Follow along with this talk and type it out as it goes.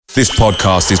This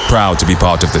podcast is proud to be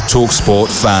part of the TalkSport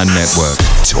Fan Network.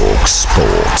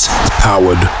 TalkSport.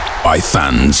 Powered by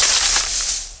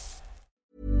fans.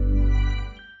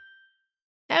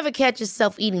 Ever catch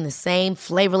yourself eating the same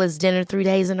flavorless dinner 3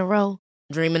 days in a row?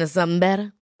 Dreaming of something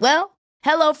better? Well,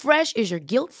 HelloFresh is your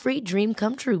guilt-free dream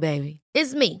come true, baby.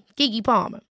 It's me, Keke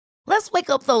Palmer. Let's wake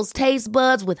up those taste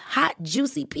buds with hot,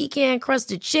 juicy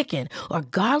pecan-crusted chicken or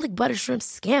garlic butter shrimp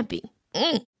scampi.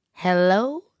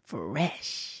 Hello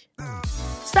Fresh.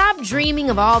 Stop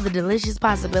dreaming of all the delicious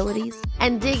possibilities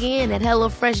and dig in at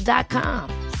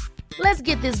HelloFresh.com. Let's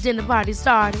get this dinner party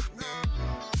started.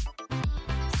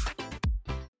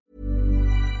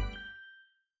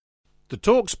 The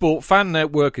TalkSport Fan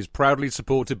Network is proudly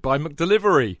supported by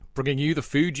McDelivery, bringing you the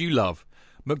food you love.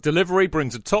 McDelivery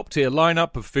brings a top-tier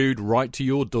lineup of food right to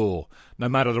your door. No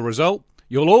matter the result,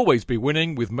 you'll always be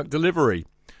winning with McDelivery.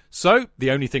 So, the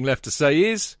only thing left to say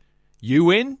is, you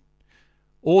win?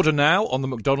 Order now on the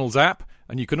McDonald's app,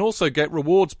 and you can also get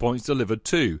rewards points delivered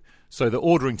too, so that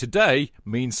ordering today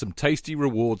means some tasty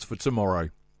rewards for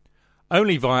tomorrow.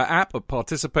 Only via app at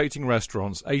participating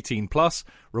restaurants. 18 plus.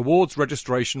 Rewards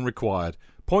registration required.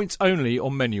 Points only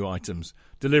on menu items.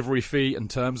 Delivery fee and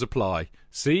terms apply.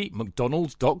 See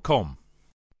mcdonalds.com.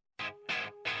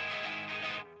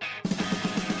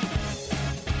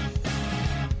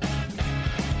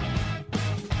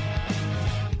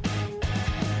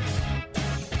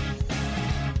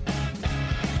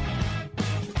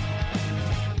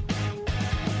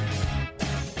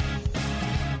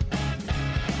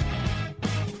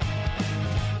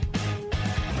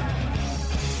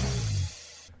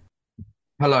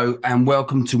 Hello and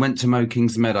welcome to Went to Mow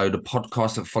Kingsmeadow, the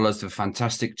podcast that follows the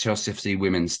fantastic Chelsea FC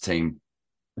women's team.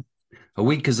 A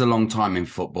week is a long time in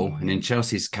football, and in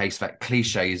Chelsea's case, that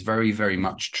cliche is very, very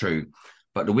much true.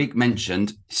 But the week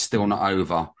mentioned is still not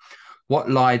over. What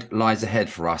lies ahead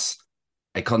for us?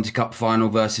 A Conti Cup final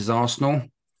versus Arsenal?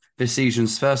 This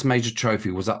season's first major trophy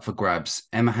was up for grabs.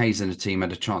 Emma Hayes and the team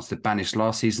had a chance to banish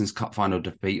last season's cup final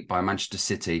defeat by Manchester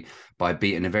City by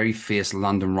beating a very fierce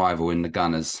London rival in the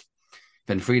Gunners.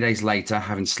 Then 3 days later,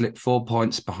 having slipped 4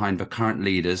 points behind the current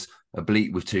leaders,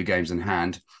 oblique with 2 games in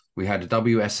hand, we had a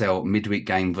WSL midweek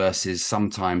game versus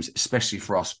sometimes, especially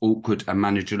for us, awkward and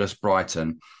managerless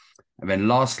Brighton. And then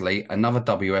lastly, another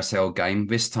WSL game,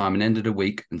 this time an end of the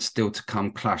week and still to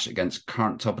come clash against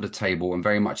current top of the table and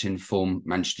very much in form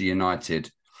Manchester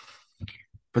United.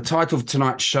 The title of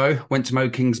tonight's show, Went to Mow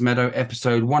Kingsmeadow,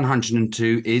 episode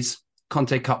 102, is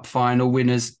Conti Cup Final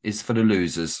Winners is for the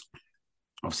Losers.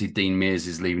 Obviously, Dean Mears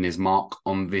is leaving his mark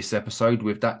on this episode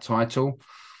with that title.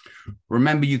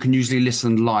 Remember, you can usually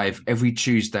listen live every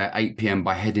Tuesday at 8 p.m.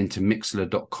 by heading to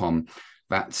mixlr.com.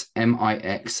 That's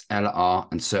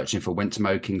MIXLR and searching for Went to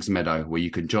Mow Kingsmeadow, where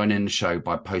you can join in the show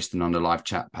by posting on the live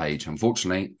chat page.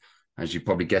 Unfortunately, as you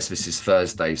probably guessed, this is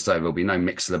Thursday, so there'll be no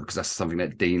Mixlr because that's something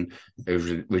that Dean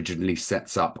originally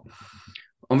sets up.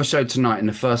 On the show tonight, in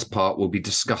the first part, we'll be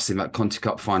discussing that Conti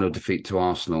Cup final defeat to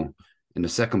Arsenal. In the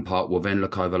second part, we'll then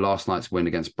look over last night's win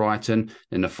against Brighton.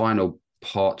 In the final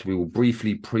part, we will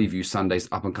briefly preview Sunday's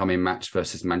up-and-coming match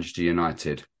versus Manchester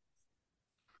United.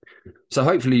 So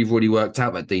hopefully you've already worked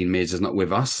out that Dean Mears is not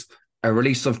with us. A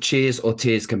release of cheers or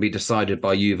tears can be decided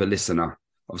by you, the listener.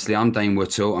 Obviously, I'm Dane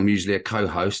Whittle. I'm usually a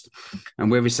co-host.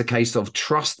 And whether it's a case of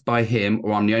trust by him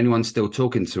or I'm the only one still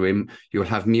talking to him, you'll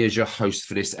have me as your host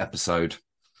for this episode.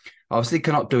 I obviously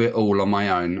cannot do it all on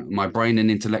my own. My brain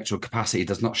and intellectual capacity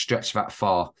does not stretch that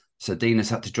far. So Dean has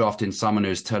had to draft in someone who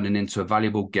is turning into a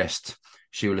valuable guest.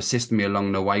 She will assist me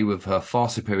along the way with her far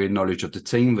superior knowledge of the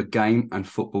team, the game and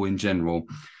football in general.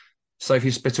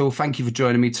 Sophie Spittle, thank you for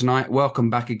joining me tonight. Welcome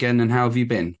back again, and how have you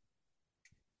been?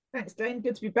 Thanks, Dane.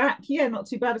 Good to be back. Yeah, not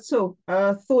too bad at all.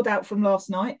 Thawed out from last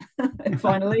night,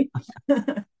 finally.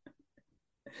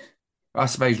 I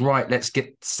suppose, right, let's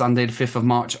get Sunday the 5th of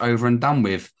March over and done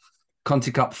with.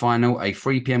 Conti Cup final, a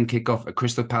 3 p.m. kickoff at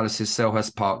Crystal Palace's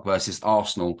Selhurst Park versus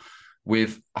Arsenal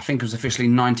with, I think it was officially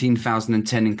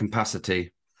 19,010 in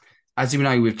capacity. As you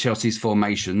know, with Chelsea's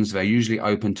formations, they're usually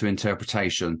open to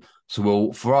interpretation. So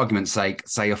we'll, for argument's sake,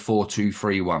 say a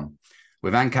 4-2-3-1.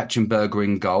 With Ankach and Berger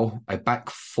in goal, a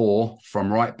back four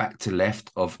from right back to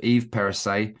left of Eve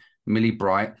Perisset, Millie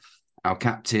Bright, our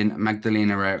captain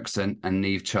Magdalena Eriksson and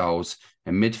Niamh Charles.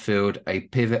 In midfield, a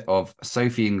pivot of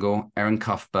Sophie Ingle, Erin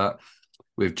Cuthbert,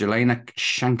 with Jelena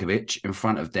Shankovic in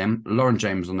front of them, Lauren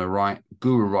James on the right,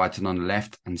 Guru Wrighton on the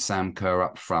left, and Sam Kerr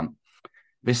up front.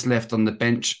 This left on the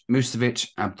bench, Musovic,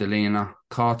 Abdelina,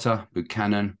 Carter,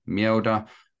 Buchanan, Mielda,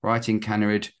 Wrighting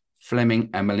Cannerid, Fleming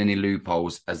and Melanie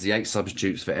Loopholes as the 8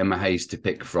 substitutes for Emma Hayes to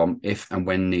pick from if and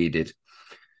when needed.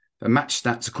 The match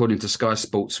stats, according to Sky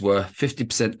Sports, were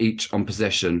 50% each on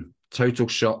possession. Total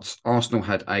shots, Arsenal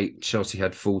had 8, Chelsea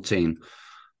had 14.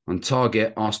 On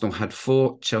target, Arsenal had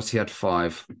 4, Chelsea had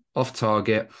 5. Off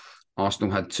target,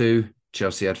 Arsenal had 2,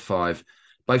 Chelsea had 5.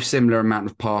 Both similar amount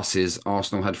of passes.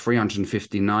 Arsenal had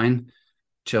 359,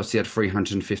 Chelsea had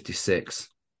 356.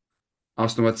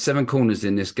 Arsenal had 7 corners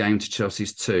in this game to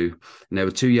Chelsea's 2, and there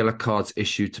were 2 yellow cards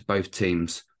issued to both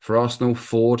teams. For Arsenal,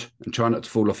 Ford, and try not to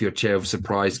fall off your chair of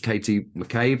surprise, Katie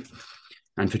McCabe.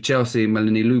 And for Chelsea,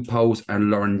 Melanie Loopholes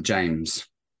and Lauren James.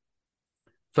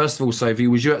 First of all, Sophie,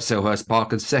 was you at Selhurst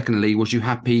Park? And secondly, was you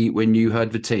happy when you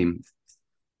heard the team?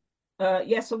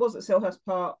 Yes, I was at Selhurst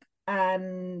Park,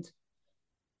 and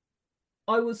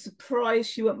I was surprised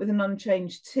she went with an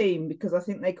unchanged team because I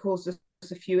think they caused us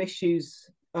a few issues,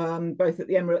 both at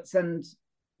the Emirates and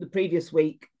the previous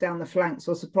week down the flanks.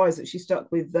 So I was surprised that she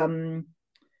stuck with Niamh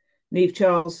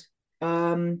Charles.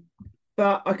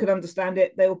 But I could understand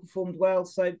it. They all performed well,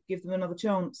 so give them another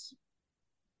chance.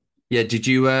 Yeah, did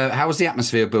you? How was the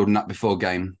atmosphere building up before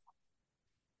game?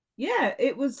 Yeah,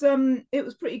 it was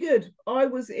pretty good. I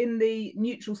was in the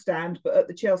neutral stand, but at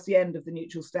the Chelsea end of the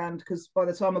neutral stand, because by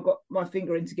the time I got my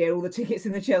finger into gear, all the tickets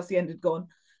in the Chelsea end had gone.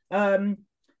 And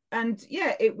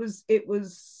yeah, it was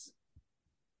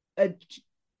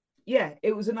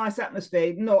a nice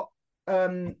atmosphere, not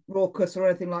raucous or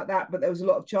anything like that, but there was a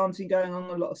lot of chanting going on,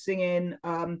 a lot of singing,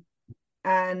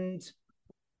 and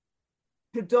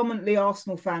predominantly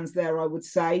Arsenal fans there, I would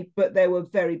say, but there were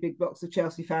very big blocks of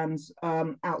Chelsea fans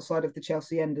outside of the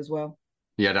Chelsea end as well.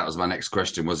 Yeah, that was my next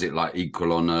question. Was it like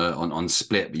equal on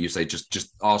split? But you say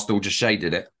just Arsenal just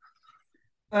shaded it.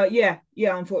 Yeah,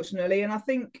 unfortunately, and I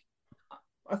think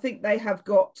they have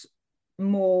got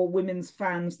more women's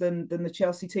fans than the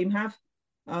Chelsea team have,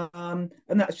 and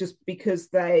that's just because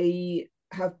they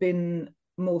have been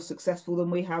more successful than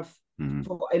we have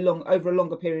for over a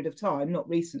longer period of time, not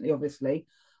recently, obviously.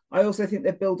 I also think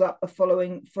they've built up a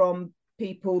following from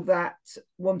people that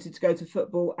wanted to go to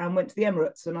football and went to the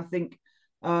Emirates, and I think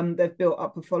they've built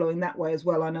up a following that way as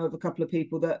well. I know of a couple of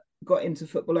people that got into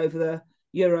football over the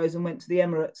Euros and went to the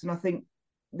Emirates, and I think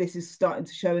this is starting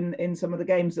to show in some of the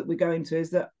games that we're going to,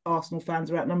 is that Arsenal fans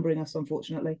are outnumbering us,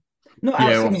 unfortunately. Not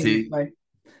outsinging.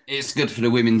 It's good for the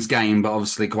women's game, but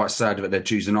obviously quite sad that they're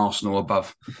choosing Arsenal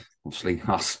above, obviously,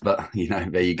 us. But,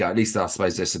 there you go. At least I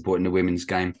suppose they're supporting the women's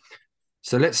game.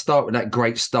 So let's start with that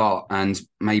great start and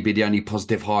maybe the only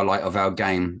positive highlight of our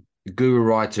game. Guru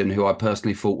Wrighton, who I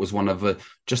personally thought was one of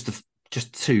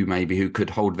just two maybe who could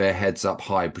hold their heads up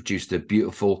high, produced a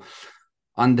beautiful,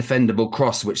 undefendable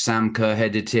cross, which Sam Kerr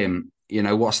headed him.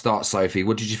 What a start, Sophie.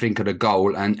 What did you think of the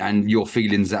goal and your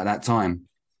feelings at that time?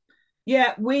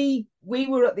 Yeah, we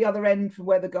were at the other end from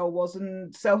where the goal was,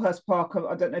 and Selhurst Park,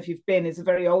 I don't know if you've been, is a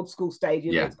very old school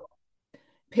stadium. Yeah. It's got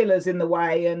pillars in the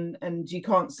way, and you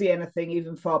can't see anything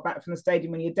even far back from the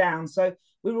stadium when you're down. So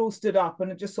we were all stood up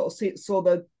and just sort of saw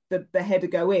the header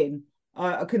go in.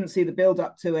 I couldn't see the build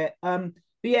up to it. But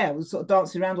yeah, it was sort of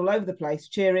dancing around all over the place,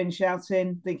 cheering,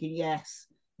 shouting, thinking, yes,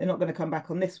 they're not going to come back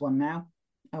on this one now.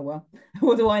 Oh, well,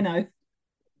 what do I know?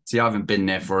 See, I haven't been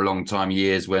there for a long time,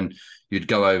 years when you'd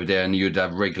go over there and you'd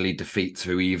have regularly defeats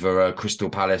through either Crystal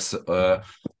Palace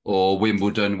or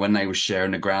Wimbledon when they were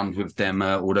sharing the ground with them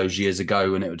all those years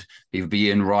ago, and it would either be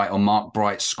Ian Wright or Mark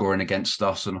Bright scoring against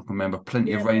us. And I can remember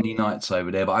plenty of rainy nights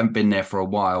over there, but I haven't been there for a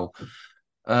while.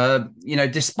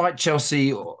 Despite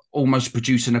Chelsea almost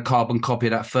producing a carbon copy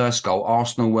of that first goal,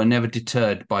 Arsenal were never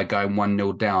deterred by going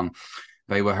 1-0 down.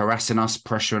 They were harassing us,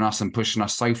 pressuring us and pushing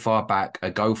us so far back. A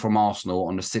goal from Arsenal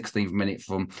on the 16th minute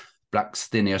from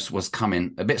Blackstenius was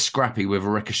coming. A bit scrappy with a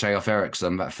ricochet off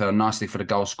Ericsson that fell nicely for the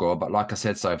goal scorer. But like I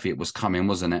said, Sophie, it was coming,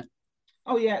 wasn't it?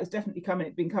 Oh, yeah, it was definitely coming.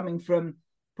 It'd been coming from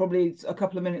probably a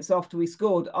couple of minutes after we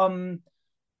scored.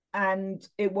 And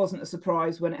it wasn't a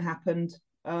surprise when it happened.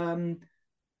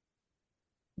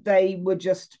 They were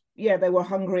just... they were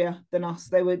hungrier than us.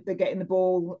 They're getting the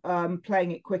ball,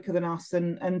 playing it quicker than us,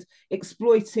 and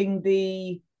exploiting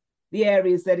the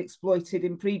areas they'd exploited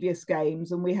in previous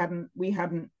games. And we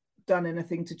hadn't done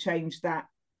anything to change that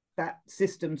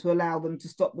system to allow them to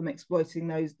stop them exploiting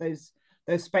those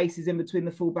spaces in between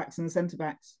the fullbacks and the centre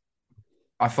backs.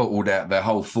 I thought all their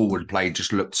whole forward play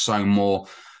just looked so more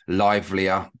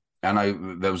livelier. I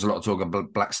know there was a lot of talk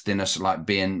about Blackstenius like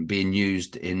being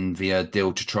used in the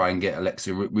deal to try and get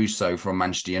Alexia Russo from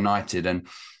Manchester United, and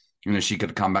she could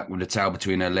have come back with the tail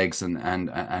between her legs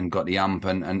and got the ump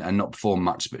and not perform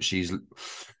much, but she's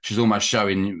almost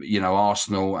showing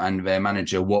Arsenal and their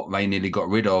manager what they nearly got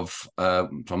rid of. So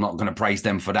I'm not going to praise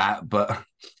them for that, but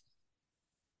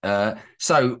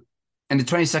so in the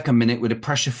 22nd minute with the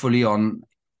pressure fully on,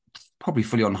 probably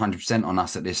fully on 100% on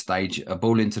us at this stage. A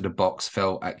ball into the box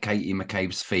fell at Katie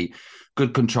McCabe's feet.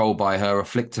 Good control by her. A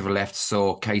flick to the left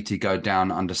saw Katie go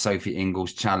down under Sophie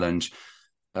Ingles' challenge.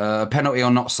 Penalty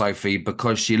or not, Sophie,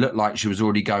 because she looked like she was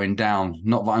already going down.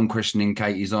 Not that I'm questioning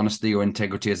Katie's honesty or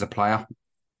integrity as a player.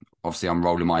 Obviously, I'm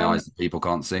rolling my eyes that people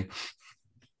can't see.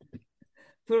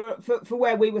 For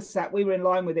where we were sat, we were in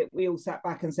line with it. We all sat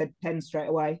back and said pen straight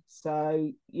away.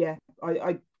 So, yeah,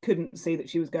 I couldn't see that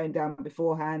she was going down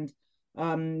beforehand.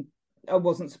 I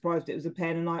wasn't surprised it was a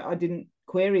pen, and I didn't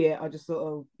query it. I just thought,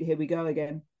 oh, here we go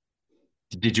again.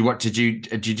 Did you watch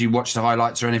the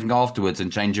highlights or anything afterwards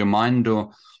and change your mind,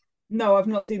 or? No, I've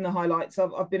not seen the highlights.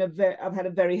 I've had a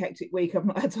very hectic week. I've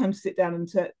not had time to sit down and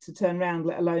to turn around,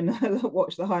 let alone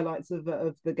watch the highlights of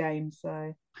the game.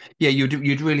 So yeah,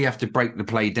 you'd really have to break the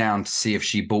play down to see if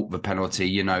she bought the penalty.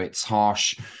 You know, it's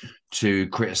harsh to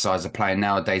criticise a player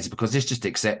nowadays because it's just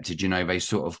accepted. You know, they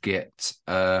sort of get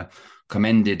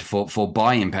commended for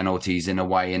buying penalties in a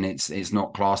way, and it's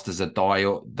not classed as a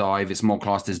dive. It's more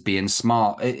classed as being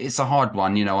smart. It's a hard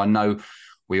one. You know, I know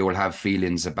we all have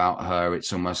feelings about her.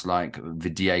 It's almost like the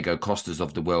Diego Costas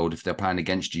of the world. If they're playing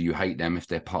against you, you hate them. If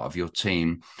they're part of your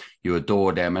team, you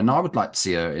adore them. And I would like to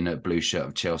see her in a blue shirt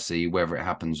of Chelsea, whether it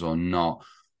happens or not.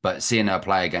 But seeing her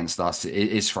play against us, it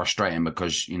is frustrating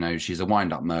because, you know, she's a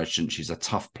wind-up merchant. She's a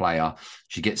tough player.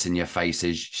 She gets in your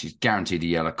faces. She's guaranteed a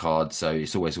yellow card. So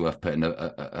it's always worth putting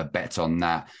a bet on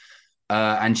that.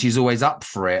 And she's always up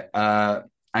for it.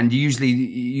 And you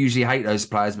usually hate those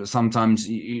players, but sometimes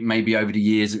maybe over the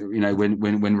years, you know,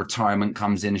 when retirement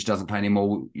comes in, she doesn't play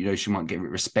anymore, you know, she might get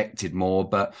respected more.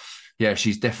 But yeah,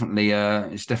 she's definitely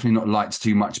it's definitely not liked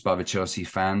too much by the Chelsea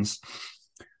fans.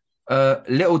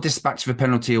 Little dispatch for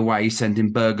penalty away,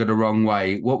 sending Berger the wrong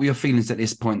way. What were your feelings at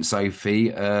this point,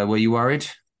 Sophie? Were you worried?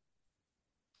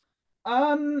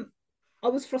 I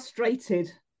was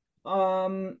frustrated.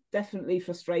 Definitely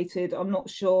frustrated. I'm not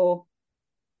sure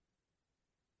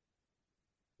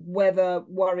whether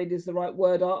worried is the right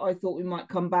word. I thought we might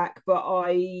come back, but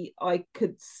I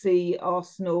could see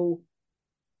Arsenal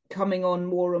coming on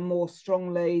more and more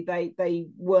strongly. They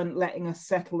weren't letting us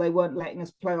settle. They weren't letting us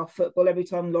play our football. Every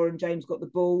time Lauren James got the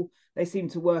ball, they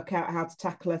seemed to work out how to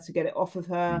tackle her to get it off of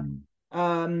her.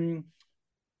 And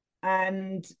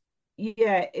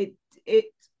yeah,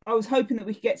 I was hoping that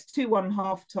we could get to 2-1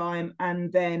 half time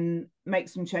and then make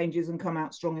some changes and come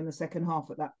out strong in the second half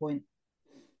at that point.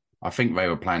 I think they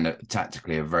were playing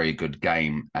tactically a very good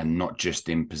game, and not just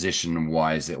in position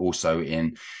wise, also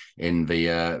in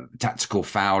the tactical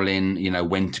fouling, you know,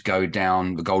 when to go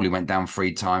down. The goalie went down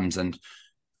 3 times. And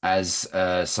as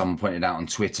someone pointed out on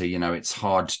Twitter, you know, it's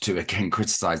hard to again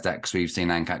criticize that because we've seen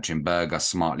Ann-Katrin Berger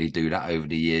smartly do that over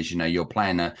the years. You know, you're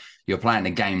playing a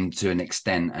game to an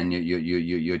extent, and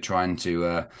you're trying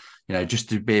to you know, just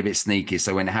to be a bit sneaky.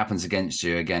 So when it happens against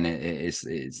you, again,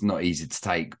 it's not easy to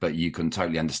take, but you can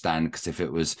totally understand, because if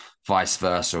it was vice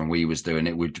versa and we was doing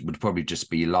it, would probably just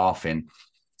be laughing.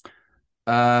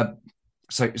 So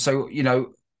you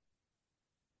know,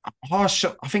 harsh.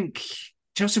 I think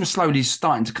Chelsea was slowly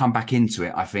starting to come back into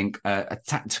it. I think a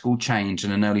tactical change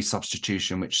and an early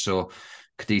substitution, which saw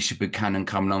Kadisha Buchanan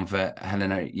coming on for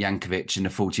Helena Jankovic in the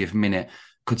 40th minute,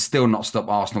 could still not stop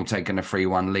Arsenal taking a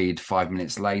 3-1 lead 5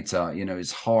 minutes later. You know,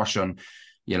 it's harsh on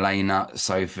Yelena,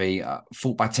 Sophie.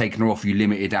 Thought by taking her off, you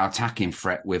limited our attacking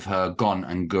threat with her gone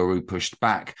and Guru pushed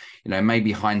back. You know,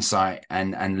 maybe hindsight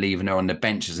and leaving her on the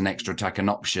bench as an extra attacking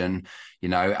option, you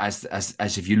know, as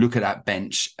if you look at that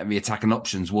bench, the attacking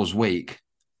options was weak.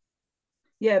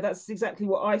 Yeah, that's exactly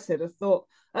what I said. I thought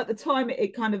at the time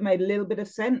it kind of made a little bit of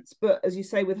sense, but as you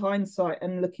say, with hindsight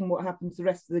and looking what happened to the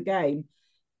rest of the game,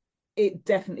 it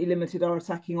definitely limited our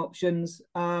attacking options.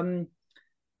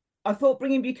 I thought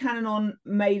bringing Buchanan on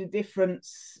made a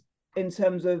difference in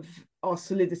terms of our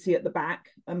solidity at the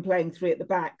back and playing 3 at the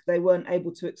back. They weren't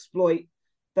able to exploit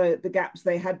the gaps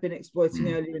they had been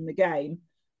exploiting earlier in the game.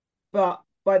 But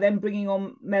by then bringing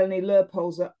on Melanie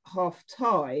Leupolz at half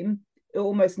time, it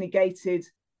almost negated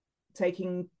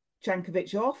taking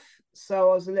Jankovic off.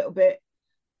 So I was a little bit,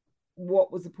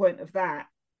 what was the point of that?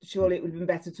 Surely it would have been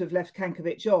better to have left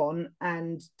Jankovic on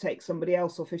and take somebody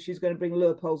else off if she's going to bring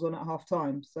Leupolz on at half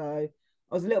time. So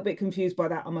I was a little bit confused by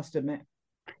that, I must admit.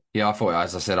 Yeah, I thought,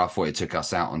 as I said, it took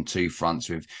us out on 2 fronts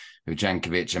with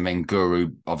Jankovic, and then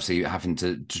Guru obviously having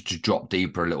to drop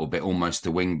deeper a little bit, almost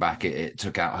to wing back. It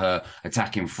took out her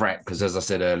attacking threat because, as I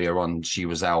said earlier on, she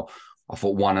was our, I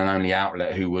thought, one and only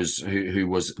outlet who was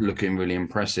looking really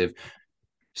impressive.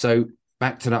 So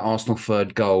back to that Arsenal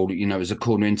third goal, you know, it was a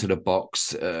corner into the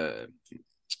box.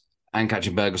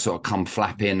 Ann-Katrin Berger sort of come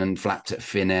flapping and flapped at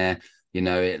thin air.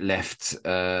 It left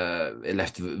the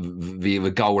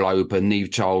goal open.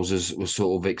 Neve Charles was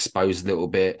sort of exposed a little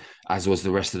bit, as was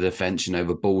the rest of the defence. The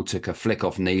ball took a flick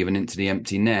off Neve and into the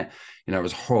empty net. It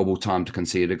was a horrible time to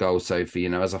concede a goal, Sophie.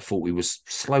 As I thought we was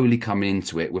slowly coming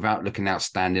into it without looking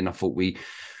outstanding. I thought we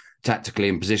tactically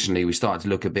and positionally we started to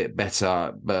look a bit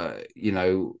better, but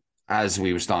as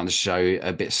we were starting to show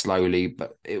a bit slowly,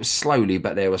 but it was slowly,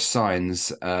 but there were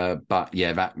signs. But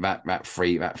yeah, that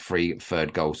free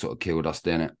third goal sort of killed us,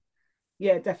 didn't it?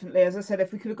 Yeah, definitely. As I said,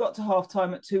 if we could have got to half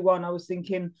time at 2-1, I was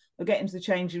thinking they'll get into the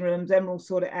changing rooms, Emma will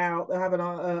sort it out, they'll have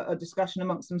a discussion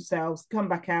amongst themselves, come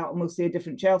back out and we'll see a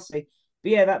different Chelsea.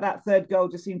 But yeah, that third goal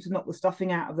just seemed to knock the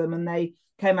stuffing out of them, and they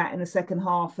came out in the second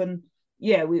half, and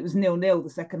yeah, it was 0-0 the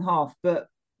second half, but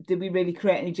did we really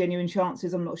create any genuine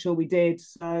chances? I'm not sure we did.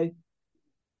 So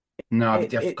no, I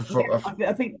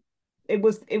think it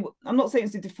was. I'm not saying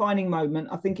it's a defining moment.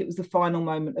 I think it was the final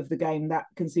moment of the game, that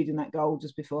conceding that goal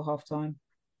just before half time.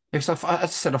 Yes, as I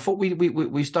said, I thought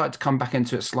we started to come back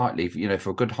into it slightly.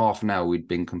 For a good half an hour, we'd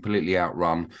been completely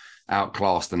outrun,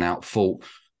 outclassed, and outfought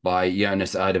by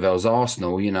Jonas Erdevel's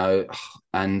Arsenal.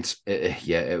 And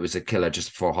it was a killer just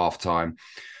before half time.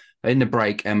 In the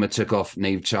break, Emma took off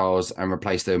Neve Charles and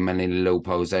replaced her with Melanie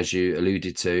Lilpols, as you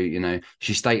alluded to.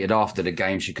 She stated after the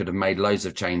game she could have made loads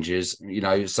of changes.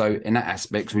 So in that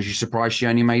aspect, was you surprised she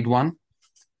only made one?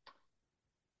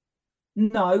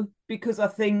 No, because I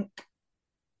think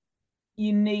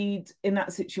you need, in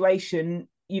that situation,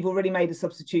 you've already made a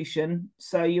substitution,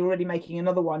 so you're already making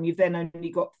another one. You've then only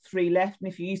got 3 left,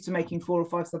 and if you're used to making 4 or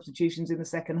 5 substitutions in the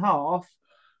second half,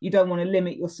 you don't want to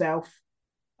limit yourself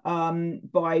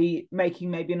by making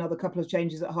maybe another couple of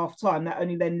changes at half time. That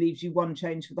only then leaves you 1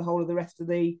 change for the whole of the rest of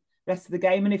the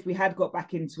game. And if we had got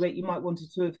back into it, you might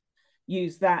wanted to have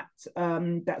used that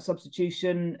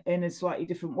substitution in a slightly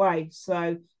different way.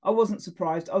 So I wasn't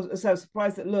surprised. I was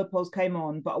surprised that Lurpos came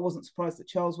on, but I wasn't surprised that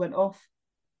Charles went off.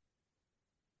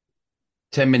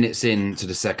 10 minutes into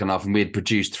the second half, and we had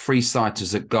produced 3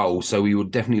 sighters at goal, so we were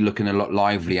definitely looking a lot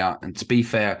livelier. And to be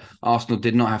fair, Arsenal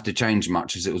did not have to change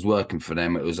much as it was working for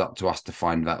them. It was up to us to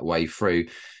find that way through.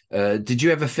 Did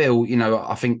you ever feel,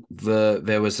 I think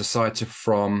there was a sighter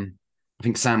from, I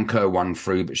think Sam Kerr won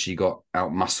through, but she got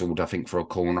out-muscled, I think, for a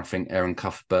corner. I think Erin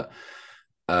Cuthbert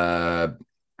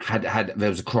there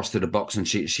was a cross to the box, and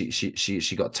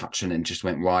she got touched and it just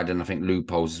went wide. And I think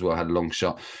Lupol's as well had a long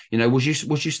shot. Was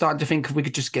you starting to think if we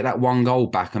could just get that 1 goal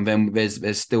back, and then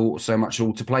there's still so much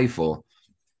all to play for?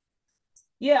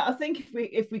 Yeah, I think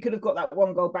if we could have got that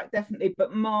 1 goal back, definitely.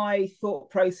 But my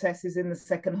thought processes in the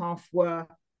second half were,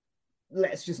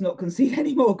 let's just not concede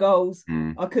any more goals.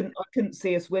 I couldn't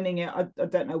see us winning it. I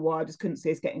don't know why. I just couldn't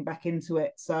see us getting back into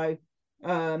it. So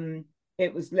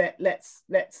it was let's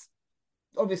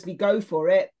obviously go for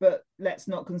it, but let's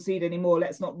not concede anymore.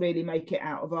 Let's not really make it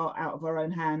out of our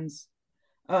own hands.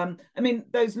 Those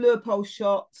Lurpol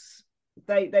shots,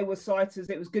 they were sighters.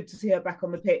 It was good to see her back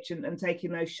on the pitch and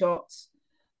taking those shots.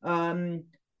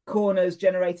 Corners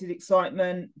generated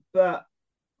excitement, but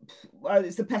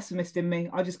it's the pessimist in me.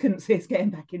 I just couldn't see us getting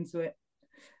back into it.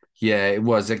 Yeah, it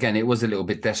was. Again, it was a little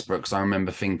bit desperate, because I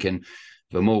remember thinking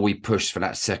the more we pushed for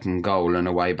that second goal and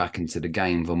a way back into the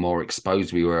game, the more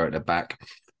exposed we were at the back.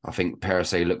 I think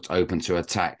Perisset looked open to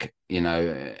attack,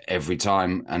 every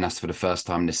time. And that's for the first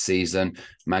time this season.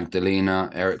 Magdalena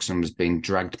Eriksson was being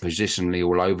dragged positionally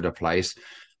all over the place.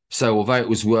 So although it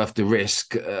was worth the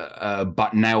risk,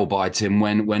 but nail biting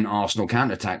when Arsenal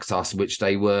counterattacks us, which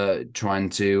they were trying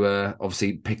to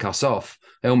obviously pick us off,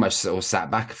 they almost sort of sat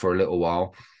back for a little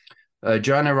while.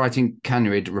 Joanna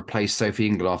Wrighting-Canrid replaced Sophie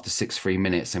Ingle after 6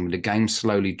 minutes, and with the game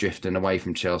slowly drifting away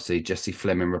from Chelsea, Jessie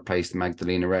Fleming replaced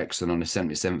Magdalena Eriksson on the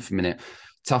 77th minute.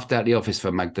 Tough day at the office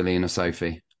for Magdalena,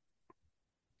 Sophie.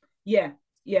 Yeah.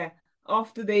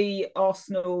 After the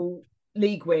Arsenal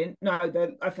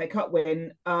the FA Cup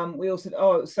win, we all said, it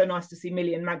was so nice to see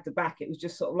Millie and Magda back. It was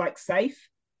just sort of like safe.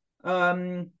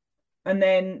 And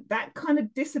then that kind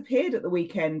of disappeared at the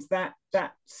weekend. That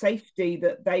safety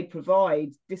that they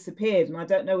provide disappeared. And I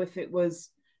don't know if it was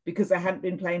because they hadn't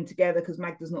been playing together, because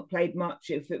Magda's not played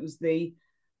much, if it was the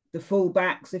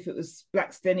full-backs, if it was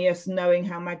Blackstenius knowing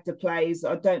how Magda plays.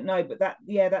 I don't know. But that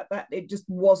it just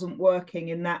wasn't working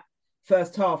in that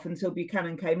first half until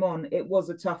Buchanan came on. It was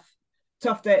a tough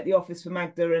day at the office for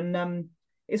Magda. And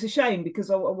it's a shame, because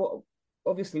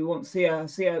obviously we want to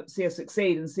see her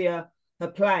succeed and see her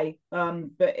play,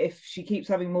 but if she keeps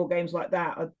having more games like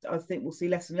that, I think we'll see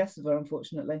less and less of her,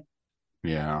 unfortunately.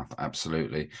 Yeah,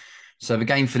 absolutely. So the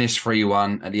game finished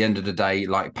 3-1. At the end of the day,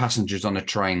 like passengers on a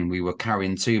train, we were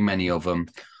carrying too many of them.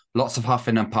 Lots of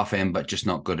huffing and puffing, but just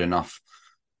not good enough.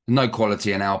 No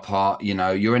quality in our part.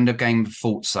 Your end of game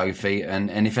thoughts, Sophie,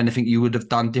 and if anything, you would have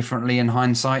done differently in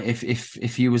hindsight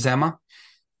if you was Emma.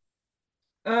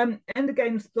 End of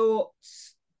game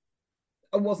thoughts.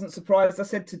 I wasn't surprised. I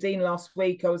said to Dean last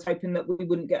week, I was hoping that we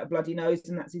wouldn't get a bloody nose,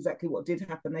 and that's exactly what did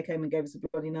happen. They came and gave us a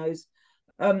bloody nose.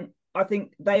 I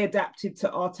think they adapted to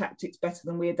our tactics better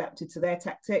than we adapted to their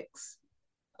tactics.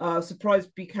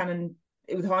 Surprised Buchanan.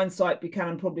 With hindsight,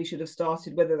 Buchanan probably should have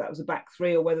started, whether that was a back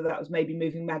three or whether that was maybe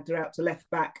moving Magda out to left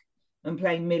back and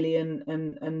playing Millie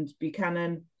and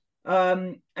Buchanan,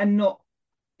 and not,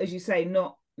 as you say,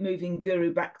 not moving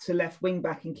Guru back to left wing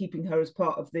back and keeping her as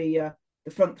part of the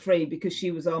front three, because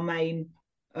she was our main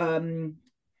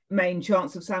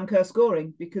chance of Sam Kerr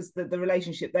scoring, because the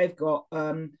relationship they've got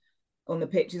on the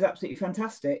pitch is absolutely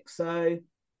fantastic. So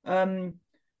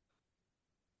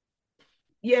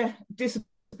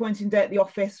disappointing day at the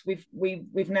office.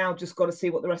 We've now just got to see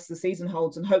what the rest of the season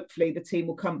holds, and hopefully the team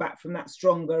will come back from that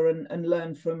stronger and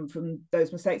learn from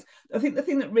those mistakes. I think the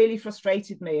thing that really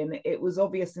frustrated me, and it was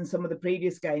obvious in some of the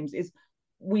previous games, is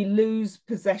we lose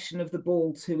possession of the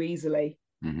ball too easily.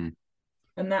 Mm-hmm.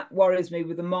 And that worries me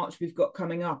with the march we've got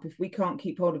coming up. If we can't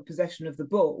keep hold of possession of the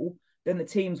ball, then the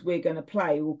teams we're going to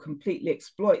play will completely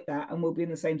exploit that, and we'll be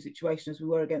in the same situation as we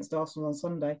were against Arsenal on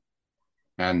Sunday.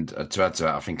 And to add to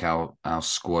that, I think our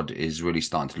squad is really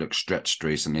starting to look stretched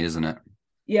recently, isn't it?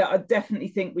 Yeah, I definitely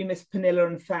think we miss Pernilla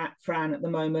and Fran at the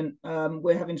moment.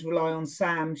 We're having to rely on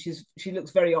Sam. She looks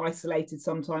very isolated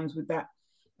sometimes with that,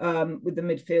 with the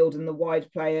midfield and the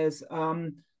wide players.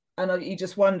 And you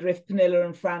just wonder if Pernilla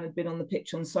and Fran had been on the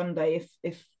pitch on Sunday,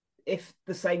 if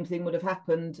the same thing would have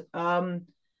happened. Everyone's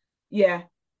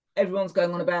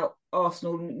going on about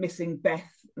Arsenal missing Beth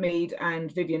Mead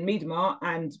and Vivian Miedemar,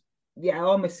 and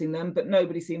are missing them, but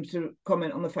nobody seems to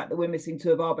comment on the fact that we're missing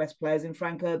two of our best players in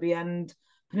Frank Kirby and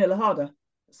Pernilla Harder.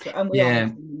 So, and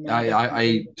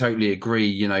I totally agree.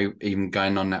 Even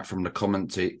going on that from the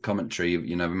commentary,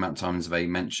 the amount of times they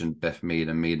mentioned Beth Mead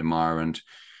and Miedemar, and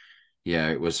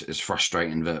it's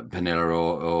frustrating that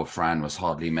Pernilla or Fran was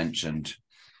hardly mentioned.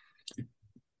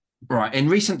 Right. In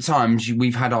recent times,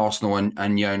 we've had Arsenal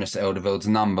and Jonas Eldervild's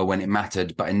number when it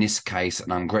mattered. But in this case,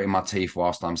 and I'm gritting my teeth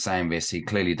whilst I'm saying this, he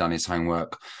clearly done his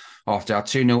homework. After our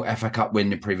 2-0 FA Cup win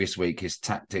the previous week, his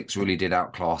tactics really did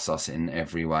outclass us in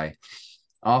every way.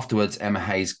 Afterwards, Emma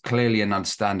Hayes, clearly and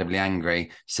understandably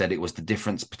angry, said it was the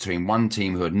difference between one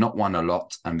team who had not won a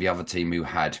lot and the other team who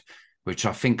had, which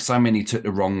I think so many took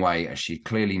the wrong way, as she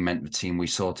clearly meant the team we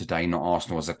saw today, not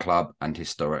Arsenal as a club and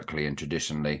historically and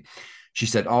traditionally. She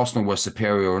said Arsenal were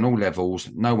superior on all levels,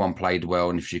 no one played well,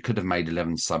 and if she could have made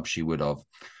 11 subs, she would have.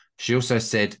 She also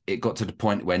said it got to the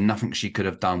point where nothing she could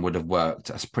have done would have worked.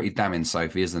 That's pretty damning,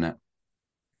 Sophie, isn't it?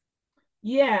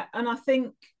 Yeah, and I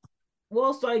think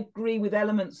whilst I agree with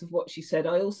elements of what she said,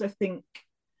 I also think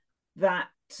that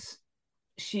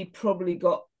she probably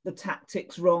got the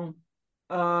tactics wrong.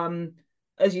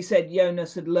 As you said,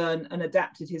 Jonas had learned and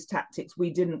adapted his tactics.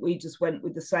 We didn't. We just went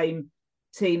with the same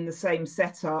team, the same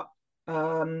setup.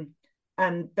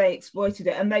 And they exploited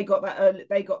it, and they got that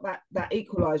that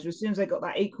equaliser. As soon as they got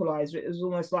that equaliser, it was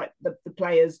almost like the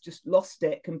players just lost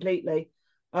it completely.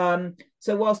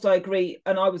 So whilst I agree,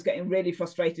 and I was getting really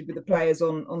frustrated with the players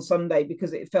on Sunday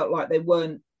because it felt like they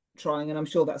weren't trying, and I'm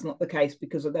sure that's not the case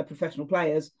because of their professional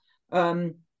players.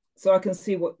 So I can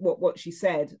see what she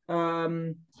said, but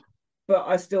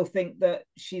I still think that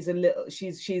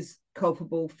she's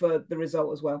culpable for the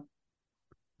result as well.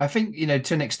 I think,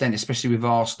 to an extent, especially with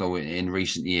Arsenal in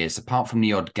recent years, apart from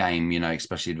the odd game,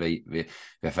 especially the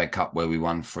FA Cup where we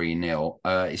won 3-0,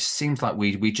 it seems like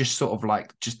we just sort of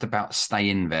like just about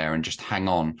stay in there and just hang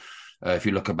on. If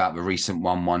you look about the recent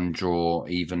 1-1 draw,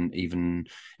 even the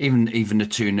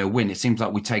 2-0 win, it seems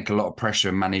like we take a lot of pressure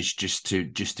and manage just to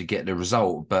get the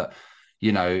result. But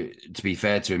to be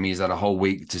fair to him, he's had a whole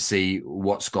week to see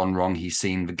what's gone wrong. He's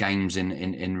seen the games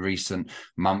in recent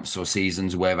months or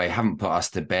seasons where they haven't put us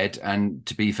to bed. And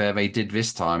to be fair, they did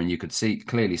this time. And you could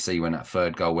clearly see when that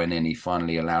third goal went in, he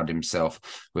finally allowed himself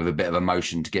with a bit of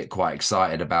emotion to get quite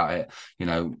excited about it.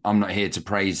 I'm not here to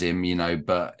praise him,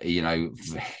 but, he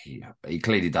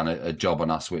clearly done a job on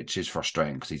us, which is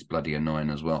frustrating because he's bloody annoying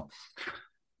as well.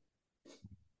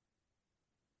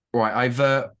 Right,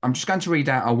 I'm just going to read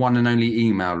out our one and only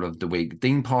email of the week.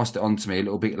 Dean passed it on to me a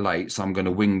little bit late, so I'm going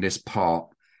to wing this part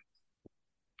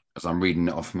as I'm reading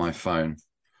it off my phone.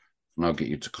 And I'll get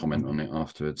you to comment on it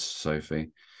afterwards,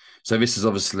 Sophie. So this is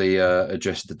obviously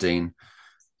addressed to Dean.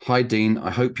 Hi, Dean.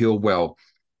 I hope you're well.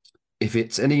 If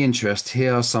it's any interest,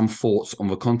 here are some thoughts on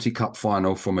the Conti Cup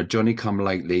final from a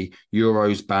Johnny-come-lately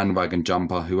Euros bandwagon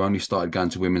jumper who only started going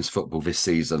to women's football this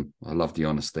season. I love the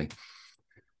honesty.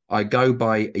 I go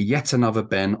by yet another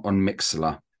Ben on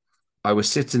Mixler. I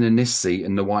was sitting in this seat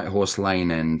in the White Horse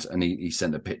Lane end, and he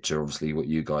sent a picture, obviously, what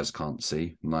you guys can't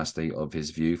see nicely, of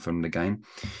his view from the game.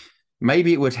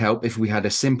 Maybe it would help if we had a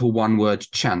simple one-word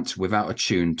chant without a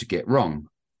tune to get wrong.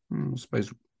 I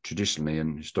suppose traditionally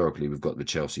and historically we've got the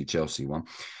Chelsea one.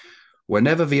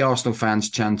 Whenever the Arsenal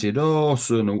fans chanted,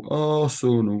 Arsenal,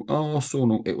 Arsenal,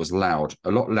 Arsenal, it was loud,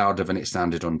 a lot louder than it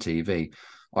sounded on TV.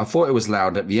 I thought it was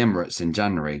loud at the Emirates in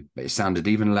January, but it sounded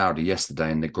even louder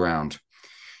yesterday in the ground.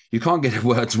 You can't get the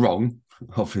words wrong,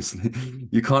 obviously.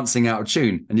 You can't sing out of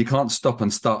tune, and you can't stop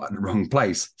and start at the wrong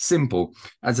place. Simple.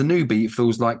 As a newbie, it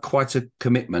feels like quite a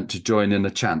commitment to join in a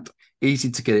chant. Easy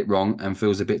to get it wrong and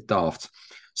feels a bit daft.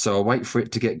 So I wait for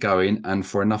it to get going and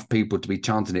for enough people to be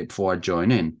chanting it before I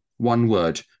join in. One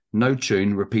word, no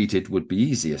tune, repeated would be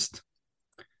easiest.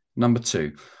 Number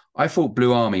 2, I thought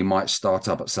Blue Army might start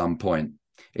up at some point.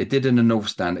 It did in the North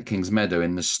Stand at Kingsmeadow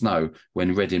in the snow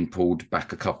when Reading pulled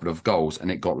back a couple of goals,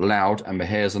 and it got loud and the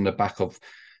hairs on the back of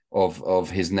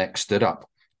his neck stood up.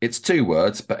 It's 2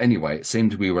 words, but anyway, it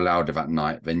seemed we were louder that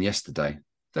night than yesterday. Did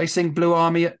they sing Blue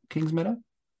Army at Kingsmeadow?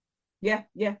 Yeah,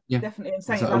 definitely. And is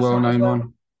that a well-known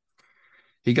one?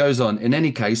 He goes on, in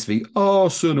any case, the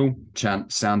Arsenal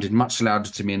chant sounded much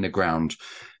louder to me in the ground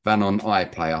than on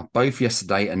iPlayer, both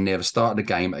yesterday and near the start of the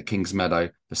game at Kingsmeadow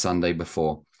the Sunday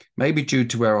before. Maybe due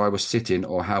to where I was sitting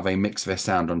or how they mix their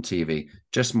sound on TV.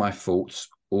 Just my thoughts.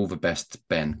 All the best,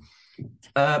 Ben.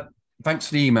 Thanks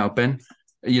for the email, Ben.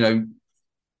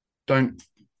 Don't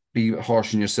be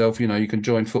harsh on yourself. You can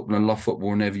join football and love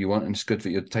football whenever you want, and it's good that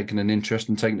you're taking an interest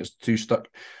and taking us to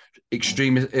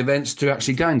extreme events to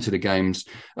actually going to the games.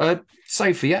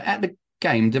 Sophie, at the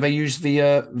game, do they use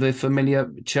the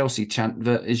familiar Chelsea chant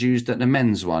that is used at the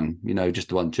men's one? Just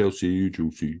the one, Chelsea,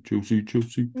 Chelsea, Chelsea,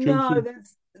 Chelsea, Chelsea. No,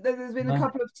 there's been a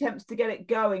couple of attempts to get it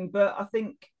going, but I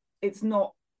think it's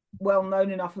not well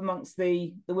known enough amongst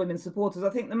the women's supporters.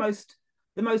 I think the most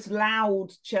loud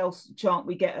Chelsea chant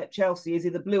we get at Chelsea is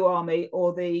either Blue Army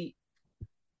or the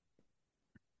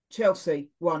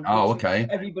Chelsea one. Oh, okay.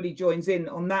 Everybody joins in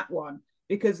on that one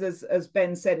because, as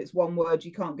Ben said, it's one word,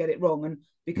 you can't get it wrong, and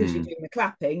because you're doing the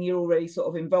clapping, you're already sort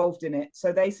of involved in it.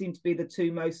 So they seem to be the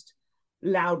 2 most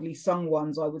loudly sung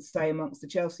ones, I would say, amongst the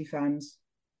Chelsea fans.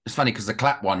 It's funny because the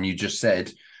clap one you just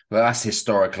said, well, that's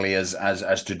historically as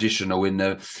traditional in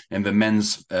the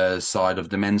men's side of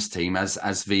the men's team as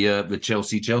the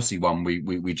Chelsea one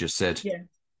we just said.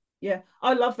 Yeah,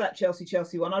 I love that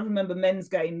Chelsea one. I remember men's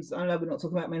games. I know we're not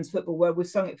talking about men's football, where we've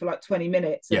sung it for like 20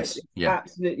 minutes. Yes, it's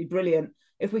absolutely brilliant.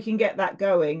 If we can get that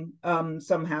going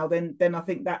somehow, then I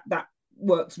think that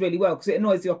works really well because it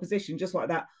annoys the opposition, just like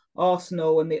that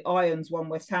Arsenal and the Irons one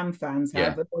West Ham fans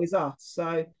have annoys us.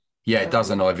 So. Yeah, it does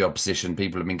annoy the opposition.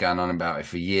 People have been going on about it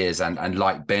for years. And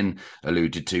like Ben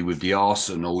alluded to with the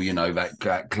Arsenal,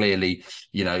 that clearly,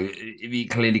 it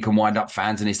clearly can wind up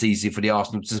fans and it's easy for the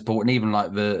Arsenal to support. And even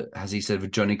like as he said,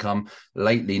 with Johnny Come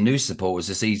lately, new supporters,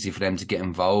 it's easy for them to get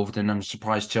involved. And I'm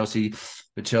surprised Chelsea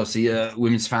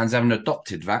women's fans haven't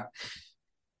adopted that.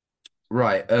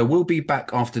 Right, we'll be back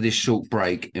after this short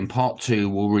break. In part 2,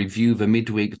 we'll review the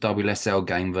midweek WSL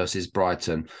game versus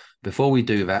Brighton. Before we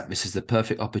do that, this is the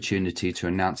perfect opportunity to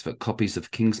announce that copies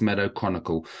of Kingsmeadow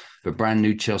Chronicle, the brand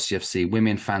new Chelsea FC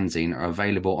women fanzine, are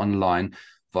available online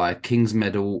via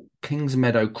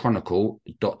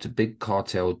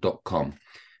kingsmeadowchronicle.bigcartel.com.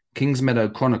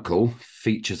 Kingsmeadow Chronicle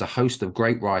features a host of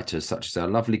great writers such as our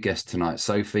lovely guest tonight,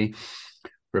 Sophie,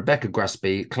 Rebecca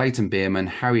Grasby, Clayton Bierman,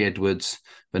 Harry Edwards,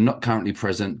 but not currently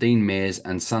present, Dean Mears,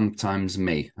 and sometimes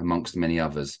me, amongst many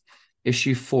others.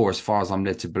 Issue 4, as far as I'm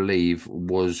led to believe,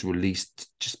 was released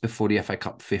just before the FA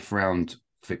Cup 5th round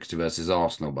fixture versus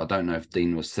Arsenal, but I don't know if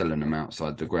Dean was selling them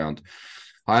outside the ground.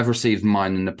 I have received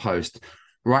mine in the post.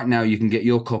 Right now, you can get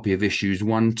your copy of issues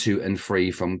 1, 2, and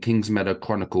 3 from Kingsmeadow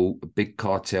Chronicle,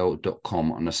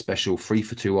 bigcartel.com on a special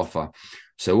 3-for-2 offer.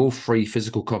 So all 3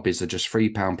 physical copies are just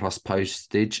 £3 plus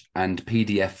postage and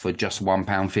PDF for just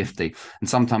 £1.50. And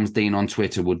sometimes Dean on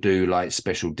Twitter will do like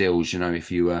special deals,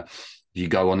 if you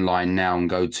go online now and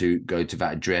go to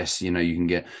that address, you can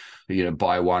get,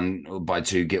 buy 1, buy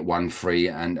 2, get 1 free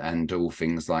and all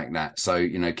things like that. So,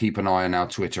 keep an eye on our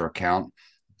Twitter account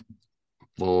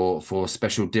for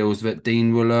special deals that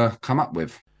Dean will come up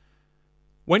with.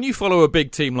 When you follow a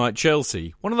big team like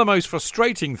Chelsea, one of the most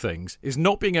frustrating things is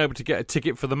not being able to get a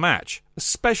ticket for the match,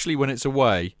 especially when it's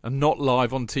away and not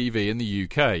live on TV in the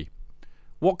UK.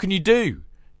 What can you do?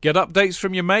 Get updates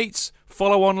from your mates?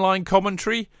 Follow online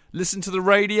commentary? Listen to the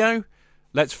radio?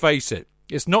 Let's face it,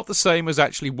 it's not the same as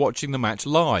actually watching the match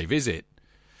live, is it?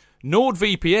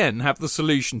 NordVPN have the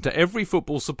solution to every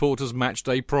football supporter's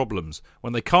matchday problems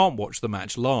when they can't watch the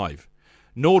match live.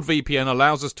 NordVPN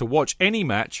allows us to watch any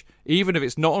match, even if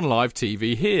it's not on live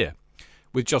TV here.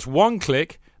 With just one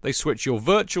click, they switch your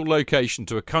virtual location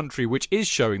to a country which is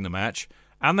showing the match,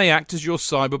 and they act as your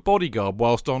cyber bodyguard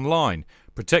whilst online,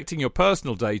 protecting your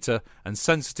personal data and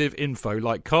sensitive info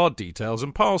like card details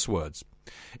and passwords.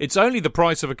 It's only the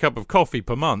price of a cup of coffee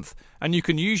per month, and you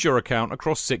can use your account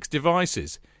across 6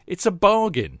 devices. It's a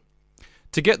bargain.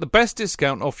 To get the best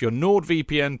discount off your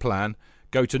NordVPN plan,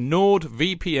 go to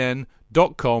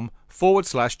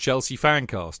nordvpn.com/Chelsea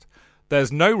Fancast.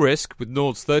 There's no risk with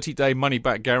Nord's 30-day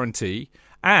money-back guarantee,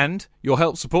 and you'll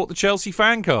help support the Chelsea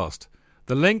Fancast.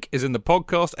 The link is in the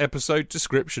podcast episode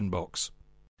description box.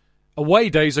 Away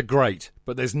days are great,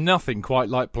 but there's nothing quite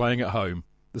like playing at home.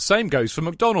 The same goes for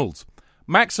McDonald's.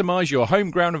 Maximise your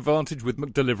home ground advantage with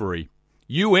McDelivery.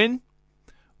 You in?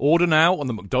 Order now on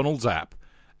the McDonald's app.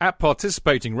 At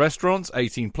participating restaurants,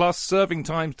 18 plus, serving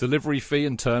times, delivery fee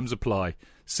and terms apply.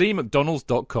 See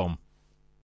mcdonalds.com.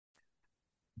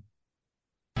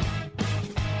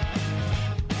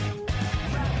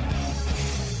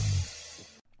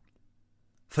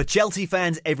 For Chelsea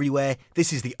fans everywhere,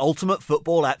 this is the ultimate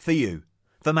football app for you.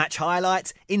 For match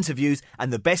highlights, interviews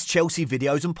and the best Chelsea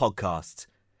videos and podcasts.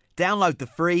 Download the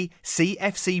free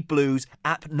CFC Blues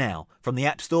app now from the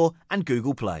App Store and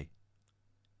Google Play.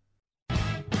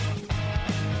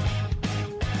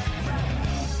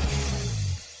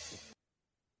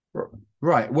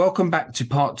 Right, welcome back to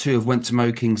part 2 of Went to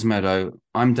Mow Kingsmeadow.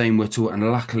 I'm Dane Whittle,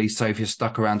 and luckily Sophie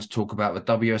stuck around to talk about the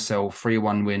WSL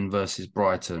 3-1 win versus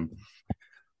Brighton.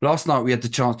 Last night we had the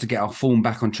chance to get our form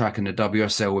back on track in the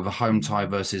WSL with a home tie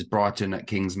versus Brighton at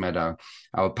Kingsmeadow.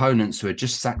 Our opponents, who had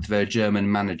just sacked their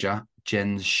German manager,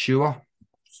 Jens Scheuer,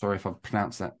 sorry if I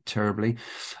pronounced that terribly,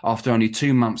 after only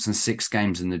 2 months and 6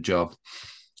 games in the job.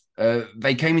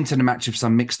 They came into the match with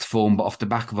some mixed form, but off the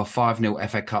back of a 5-0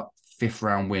 FA Cup 5th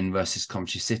round win versus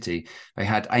Conti City, they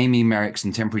had Amy Merricks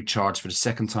in temporary charge for the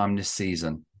second time this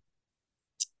season.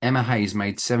 Emma Hayes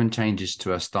made 7 changes to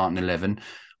her starting 11,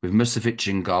 with Musovic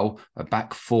in goal, a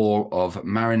back 4 of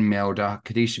Maren Mjelde,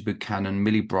 Kadisha Buchanan,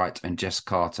 Millie Bright and Jess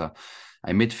Carter.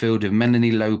 A midfield of Melanie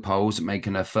Lopez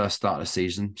making her first start of the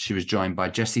season. She was joined by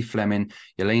Jessie Fleming,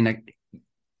 Jelena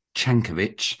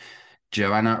Chankovic,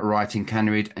 Joanna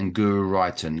Wrighton-Cannerid and Guru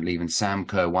Wrighton, leaving Sam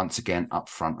Kerr once again up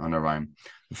front on her own.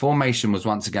 The formation was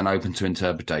once again open to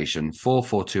interpretation.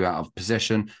 4-4-2 out of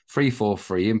possession,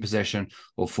 3-4-3 in possession,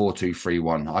 or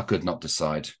 4-2-3-1. I could not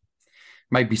decide.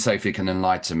 Maybe Sophie can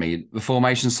enlighten me. The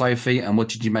formation, Sophie, and what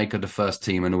did you make of the first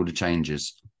team and all the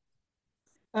changes?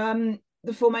 The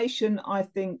formation, I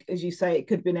think, as you say, it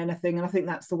could have been anything. And I think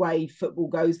that's the way football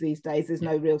goes these days. There's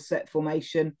no real set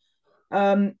formation.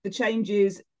 The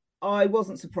changes, I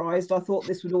wasn't surprised. I thought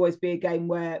this would always be a game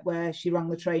where she rung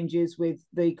the changes with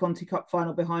the Conti Cup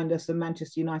final behind us and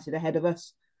Manchester United ahead of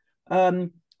us. I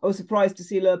was surprised to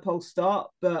see Leopold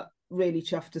start, but really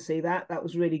chuffed to see that. That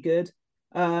was really good.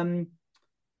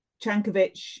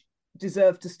 Chankovic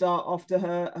deserved to start after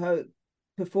her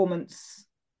performance.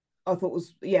 I thought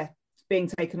was being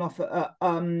taken off at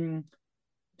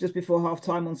just before half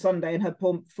time on Sunday, and her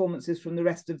performances from the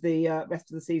rest of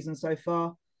the season so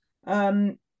far.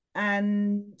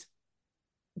 And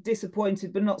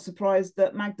disappointed but not surprised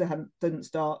that Magda didn't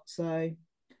start. So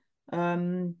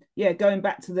going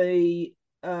back to the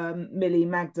Millie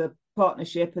Magda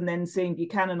partnership and then seeing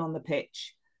Buchanan on the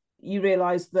pitch, you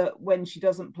realise that when she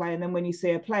doesn't play and then when you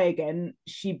see her play again,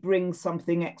 she brings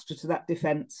something extra to that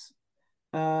defence.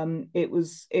 It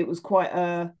was quite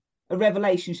a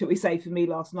revelation, shall we say, for me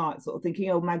last night, sort of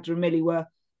thinking, oh, Magda and Millie were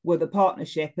the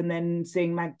partnership, and then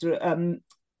seeing Magda,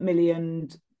 Millie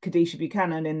and Kadisha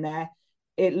Buchanan in there,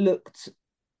 it looked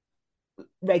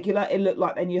regular. It looked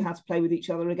like they knew how to play with each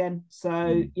other again. So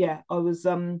I was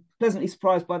pleasantly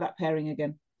surprised by that pairing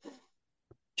again.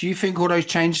 Do you think all those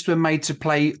changes were made to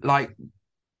play like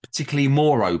particularly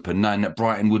more open, knowing that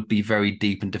Brighton would be very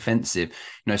deep and defensive?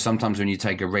 You know, sometimes when you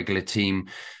take a regular team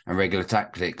and regular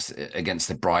tactics against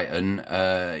the Brighton,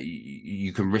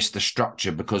 you can risk the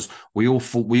structure, because we all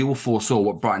foresaw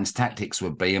what Brighton's tactics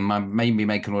would be, and maybe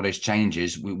making all those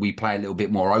changes, we play a little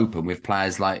bit more open with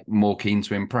players like more keen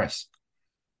to impress.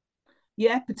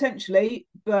 Yeah, potentially,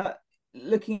 but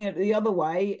looking at it the other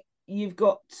way, you've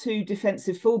got 2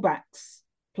 defensive fullbacks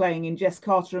playing in Jess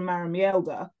Carter and Maren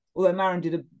Mjelde. Although Maren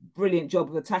did a brilliant job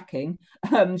of attacking,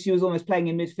 she was almost playing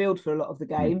in midfield for a lot of the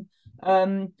game,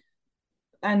 and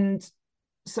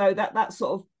so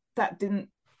that didn't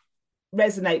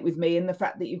resonate with me in the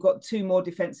fact that you've got 2 more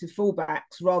defensive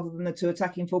fullbacks rather than the 2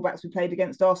 attacking fullbacks we played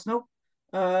against Arsenal.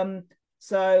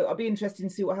 So I'll be interested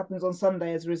to see what happens on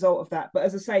Sunday as a result of that. But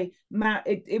as I say,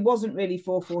 it wasn't really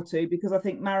 4-4-2 because I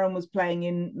think Maren was playing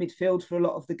in midfield for a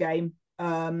lot of the game.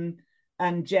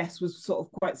 And Jess was sort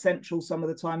of quite central some of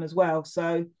the time as well.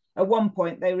 So at one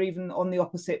point, they were even on the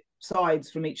opposite sides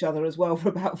from each other as well for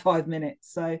about 5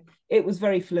 minutes. So it was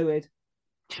very fluid.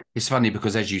 It's funny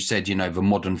because, as you said, the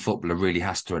modern footballer really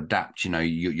has to adapt.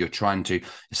 You're trying to.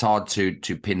 It's hard to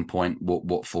pinpoint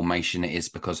what formation it is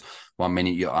because 1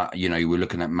 minute you were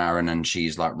looking at Maren and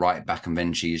she's like right back, and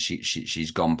then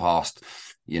she's gone past,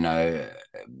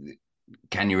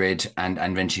 Canarid,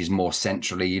 and then she's more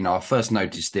centrally. I first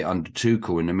noticed it under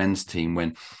Tuchel in the men's team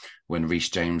when Reece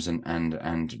James and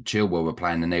Chilwell were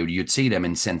playing, and you'd see them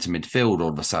in centre midfield all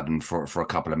of a sudden for a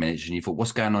couple of minutes, and you thought,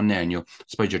 what's going on there? And I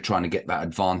suppose you're trying to get that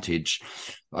advantage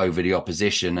over the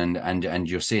opposition, and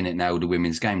you're seeing it now with the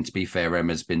women's game. To be fair,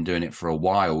 Emma's been doing it for a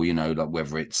while, like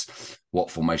whether it's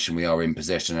what formation we are in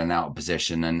possession and out of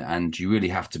possession, and you really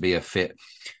have to be a fit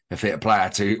player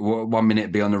to 1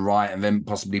 minute be on the right and then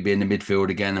possibly be in the midfield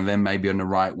again and then maybe on the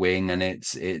right wing, and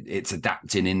it's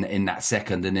adapting in that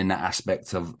second and in that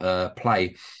aspect of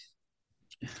play.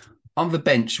 On the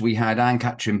bench we had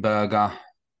Ann-Katrin Berger,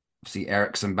 obviously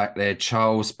Eriksson back there,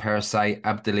 Charles Perisset,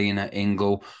 Abdelina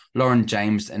Ingle, Lauren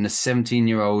James, and the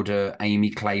 17-year-old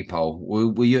Amy Claypole.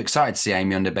 Were you excited to see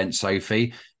Amy on the bench,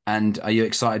 Sophie? And are you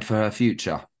excited for her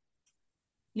future?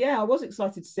 Yeah, I was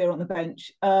excited to see her on the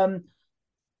bench.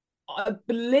 I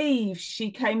believe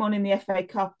she came on in the FA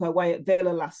Cup away at Villa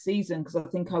last season because I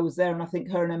think I was there, and I think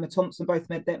her and Emma Thompson both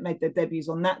made their debuts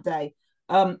on that day.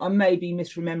 I may be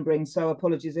misremembering, so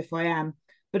apologies if I am.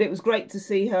 But it was great to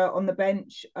see her on the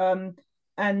bench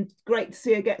and great to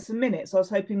see her get some minutes. I was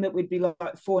hoping that we'd be like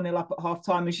 4-0 up at half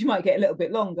time and she might get a little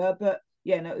bit longer. But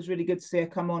yeah, no, it was really good to see her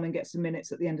come on and get some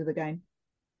minutes at the end of the game.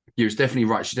 You was definitely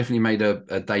right. She definitely made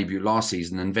a debut last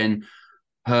season, and then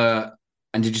her,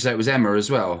 and did you say it was Emma as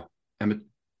well?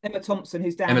 Emma Thompson,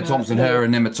 who's down. Emma Thompson, her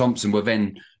and Emma Thompson were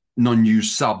then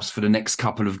non-used subs for the next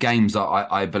couple of games,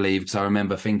 I believe. Because I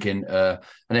remember thinking, and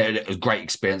it was a great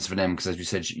experience for them because, as we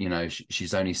said,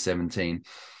 she's only 17.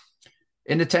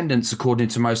 In attendance, according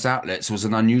to most outlets, was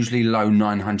an unusually low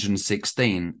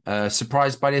 916.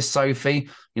 Surprised by this, Sophie?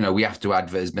 We have to add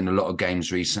that there's been a lot of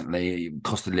games recently,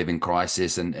 cost of living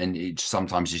crisis, and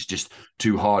sometimes it's just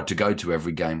too hard to go to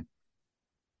every game.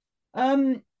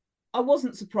 I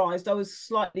wasn't surprised. I was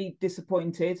slightly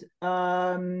disappointed.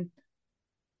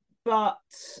 But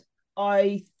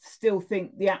I still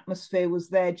think the atmosphere was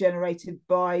there, generated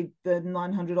by the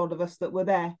 900 odd of us that were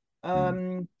there.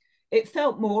 It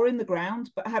felt more in the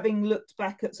ground, but having looked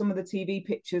back at some of the TV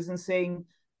pictures and seeing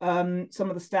some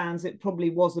of the stands, it probably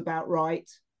was about right.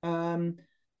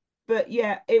 But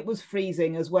yeah, it was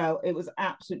freezing as well. It was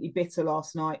absolutely bitter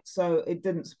last night. So it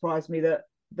didn't surprise me that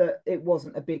it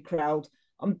wasn't a big crowd.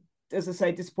 As I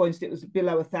say, disappointed it was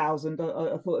below 1,000.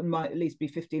 I thought it might at least be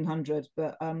 1,500,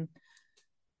 but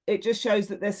it just shows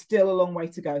that there's still a long way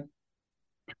to go.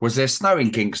 Was there snow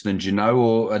in Kingston, do you know,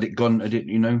 or had it gone?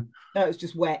 No, it was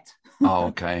just wet. Oh,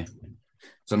 okay.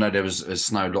 So I know there was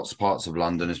snow lots of parts of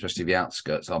London, especially the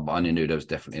outskirts. But I only knew there was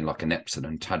definitely like an Epsom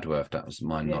and Tadworth. That was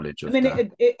my knowledge of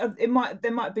that. There might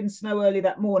have been snow early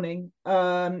that morning,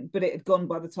 but it had gone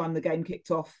by the time the game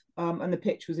kicked off, and the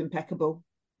pitch was impeccable.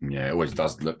 Yeah, it always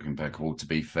does look impeccable, to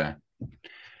be fair.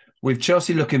 With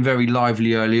Chelsea looking very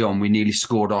lively early on, we nearly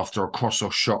scored after a cross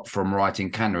or shot from right in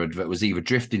Canarid that was either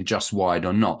drifting just wide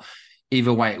or not.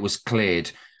 Either way, it was cleared.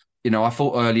 I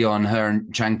thought early on her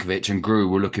and Jankovic and Gru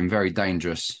were looking very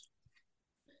dangerous.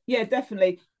 Yeah,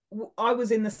 definitely. I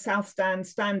was in the south stand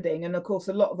standing, and of course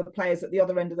a lot of the players at the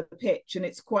other end of the pitch, and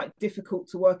it's quite difficult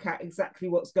to work out exactly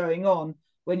what's going on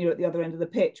when you're at the other end of the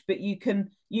pitch. But you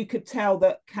could tell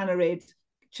that Canarid,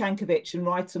 Jankovic and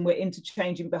Wrighton were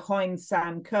interchanging behind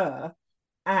Sam Kerr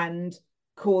and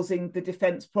causing the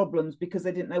defence problems because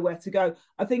they didn't know where to go.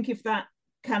 I think if that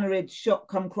Canarid shot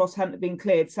come cross hadn't been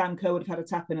cleared, Sam Kerr would have had a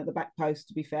tap in at the back post,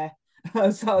 to be fair.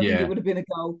 So I think it would have been a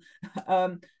goal.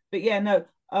 But yeah, no,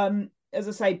 as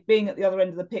I say, being at the other end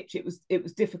of the pitch, it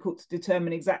was difficult to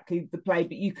determine exactly the play,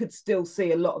 but you could still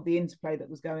see a lot of the interplay that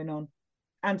was going on.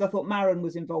 And I thought Maren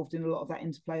was involved in a lot of that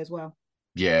interplay as well.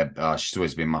 Yeah, she's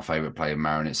always been my favourite player,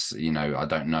 Maren. It's, I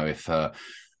don't know if her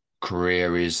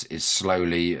career is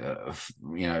slowly,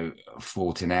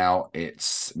 falling out.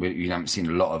 We haven't seen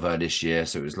a lot of her this year,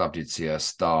 so it was lovely to see her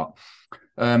start.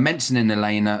 Mentioning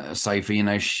Elena,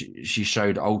 Sophie, she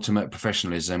showed ultimate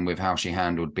professionalism with how she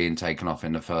handled being taken off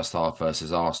in the first half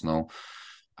versus Arsenal.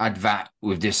 Add that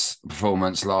with this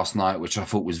performance last night, which I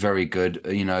thought was very good.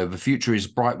 The future is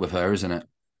bright with her, isn't it?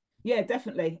 Yeah,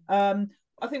 definitely.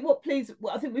 I think what pleased,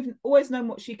 I think we've always known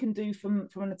what she can do from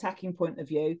an attacking point of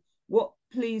view. What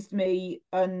pleased me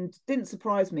and didn't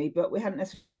surprise me, but we hadn't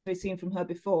necessarily seen from her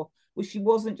before, was she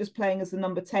wasn't just playing as the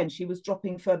number 10. She was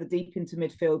dropping further deep into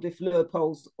midfield if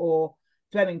Leupolz or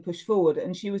Fleming pushed forward,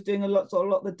 and she was doing a lot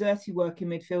of the dirty work in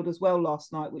midfield as well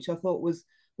last night, which I thought was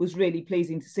really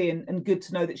pleasing to see, and good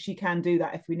to know that she can do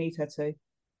that if we need her to.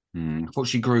 I thought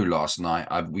she grew last night.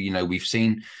 We've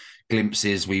seen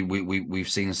glimpses. We've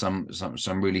seen some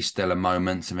really stellar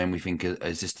moments, and then we think,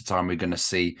 is this the time we're going to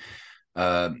see,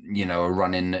 a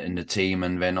run in the team?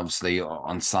 And then obviously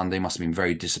on Sunday must have been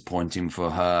very disappointing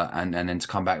for her, and then to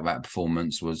come back with that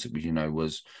performance was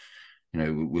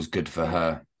good for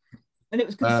her. And it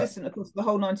was consistent across the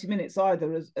whole 90 minutes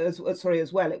either, as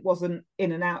well. It wasn't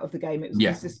in and out of the game. It was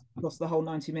consistent across the whole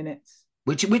 90 minutes.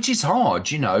 Which is hard,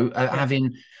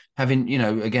 having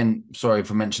again, sorry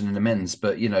for mentioning the men's,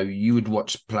 but you would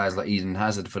watch players like Eden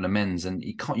Hazard for the men's, and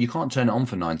you can't turn it on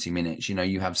for 90 minutes.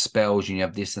 You have spells and you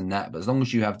have this and that, but as long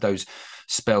as you have those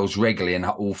spells regularly and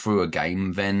all through a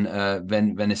game, then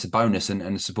it's a bonus,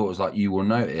 and the supporters like you will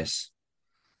notice.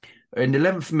 In the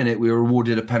 11th minute, we were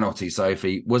awarded a penalty,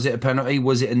 Sophie. Was it a penalty?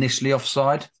 Was it initially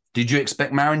offside? Did you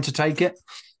expect Marin to take it?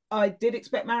 I did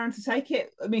expect Marin to take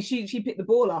it. I mean, she picked the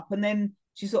ball up and then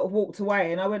she sort of walked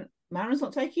away, and I went, Marin's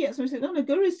not taking it. So we said, no,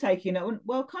 Guru's taking it. I went,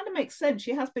 well, it kind of makes sense.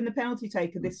 She has been the penalty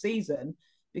taker this season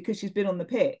because she's been on the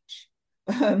pitch,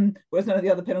 whereas none of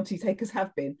the other penalty takers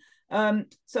have been.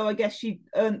 So I guess she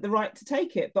earned the right to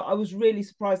take it. But I was really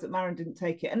surprised that Marin didn't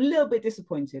take it, and a little bit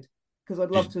disappointed because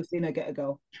I'd love to have seen her get a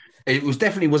goal. It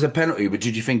definitely was a penalty, but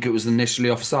did you think it was initially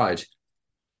offside?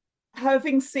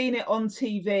 Having seen it on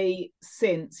TV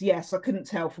since, yes, I couldn't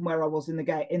tell from where I was in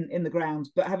the ground,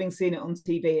 but having seen it on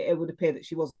TV, it would appear that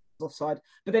she was offside.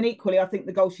 But then equally, I think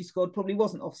the goal she scored probably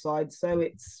wasn't offside, so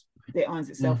it irons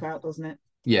itself out, doesn't it?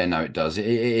 Yeah, no, it does.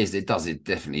 It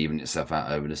definitely even itself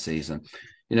out over the season.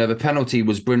 The penalty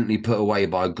was brilliantly put away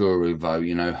by Guru, though.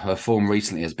 Her form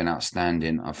recently has been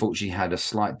outstanding. I thought she had a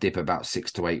slight dip about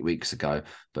 6 to 8 weeks ago,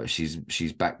 but she's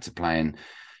back to playing.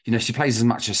 She plays as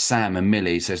much as Sam and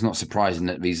Millie, so it's not surprising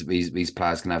that these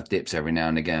players can have dips every now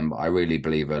and again. But I really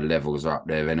believe her levels are up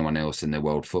there of anyone else in the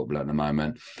world football at the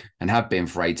moment, and have been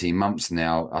for 18 months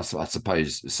now. I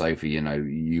suppose, Sophie,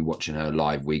 you watching her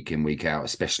live week in, week out,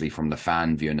 especially from the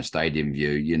fan view and the stadium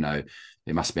view,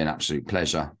 it must be an absolute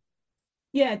pleasure.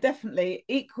 Yeah, definitely.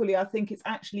 Equally, I think it's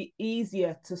actually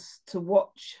easier to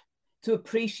watch, to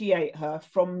appreciate her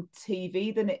from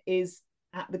TV than it is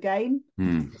at the game,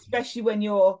 especially when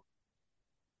you're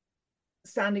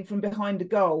standing from behind a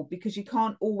goal, because you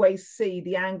can't always see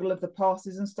the angle of the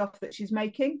passes and stuff that she's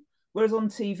making. Whereas on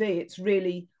TV, it's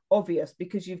really obvious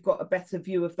because you've got a better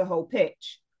view of the whole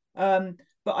pitch. But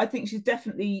I think she's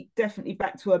definitely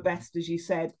back to her best, as you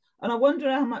said. And I wonder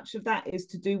how much of that is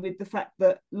to do with the fact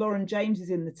that Lauren James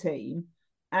is in the team,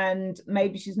 and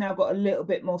maybe she's now got a little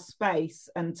bit more space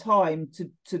and time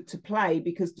to play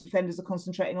because defenders are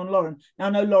concentrating on Lauren. Now, I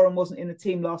know Lauren wasn't in the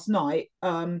team last night,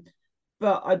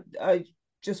 but I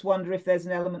just wonder if there's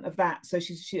an element of that. So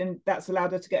and that's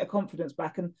allowed her to get her confidence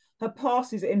back. And her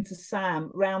passes into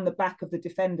Sam round the back of the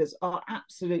defenders are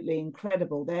absolutely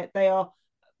incredible. They are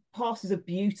passes of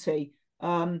beauty.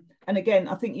 And again,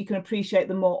 I think you can appreciate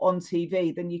them more on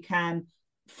TV than you can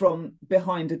from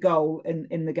behind a goal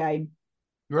in the game.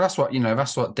 Well, that's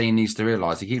what Dean needs to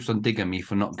realise. He keeps on digging me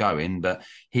for not going, but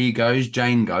he goes,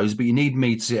 Jane goes, but you need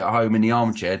me to sit at home in the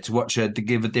armchair to watch her, to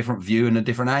give a different view and a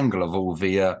different angle of all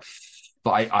the.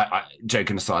 But I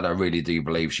joking aside, I really do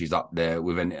believe she's up there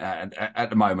with at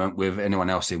the moment with anyone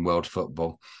else in world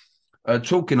football.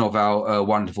 Talking of our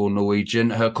wonderful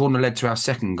Norwegian, her corner led to our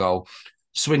second goal.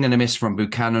 Swing and a miss from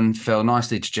Buchanan fell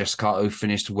nicely to Jessica, who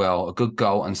finished well. A good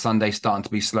goal, and Sunday starting to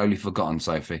be slowly forgotten,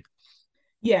 Sophie.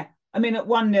 Yeah. I mean, at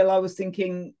 1-0, I was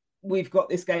thinking we've got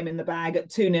this game in the bag. At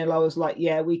 2-0, I was like,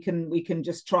 yeah, we can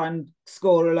just try and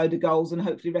score a load of goals and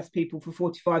hopefully rest people for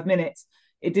 45 minutes.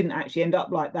 It didn't actually end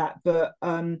up like that. But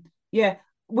yeah,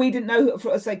 we didn't know,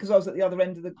 because I was at the other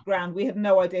end of the ground, we had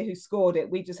no idea who scored it.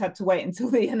 We just had to wait until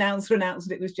the announcer announced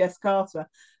that it was Jess Carter,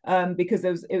 because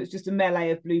it was just a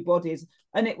melee of blue bodies.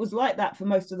 And it was like that for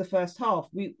most of the first half.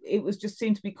 It was just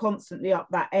seemed to be constantly up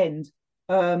that end.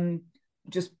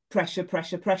 Just pressure.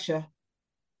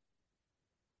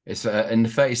 It's in the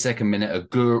 32nd minute,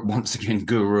 once again,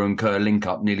 Guru and Kerr link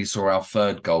up, nearly saw our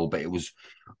third goal, but it was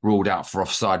ruled out for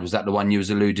offside. Was that the one you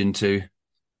was alluding to?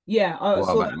 Yeah, I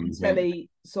saw that on telly,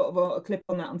 sort of a clip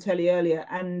on that on telly earlier,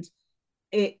 and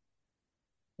it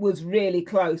was really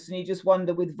close. And you just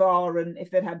wonder with VAR, and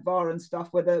if they'd had VAR and stuff,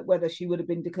 whether she would have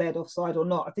been declared offside or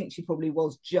not. I think she probably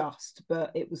was just,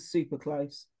 but it was super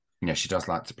close. Yeah, she does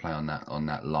like to play on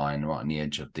that line right on the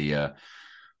edge of the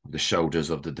shoulders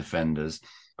of the defenders.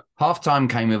 Half time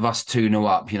came with us 2-0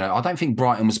 up. I don't think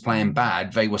Brighton was playing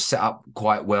bad. They were set up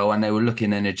quite well and they were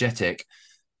looking energetic.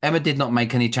 Emma did not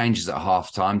make any changes at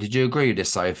half time. Did you agree with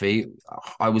this, Sophie?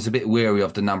 I was a bit weary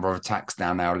of the number of attacks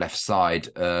down our left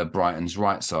side, Brighton's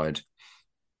right side.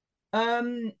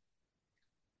 I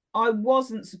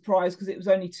wasn't surprised because it was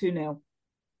only 2-0.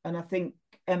 And I think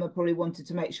Emma probably wanted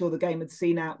to make sure the game had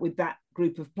seen out with that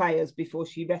group of players before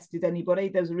she rested anybody.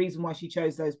 There's a reason why she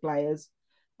chose those players.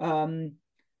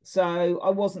 So I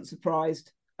wasn't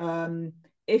surprised.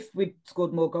 If we'd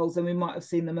scored more goals, then we might have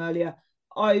seen them earlier.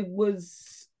 I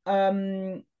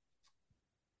wasn't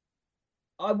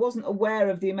aware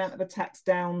of the amount of attacks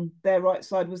down their right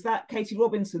side. Was that Katie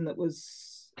Robinson that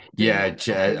was? Yeah,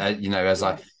 she's a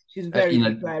very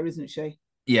good player, isn't she?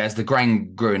 Yeah, as the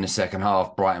grain grew in the second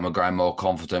half, Brighton were growing more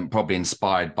confident, probably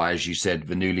inspired by, as you said,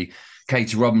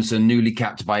 Katie Robinson, newly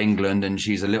capped by England, and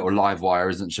she's a little live wire,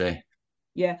 isn't she?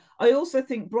 Yeah, I also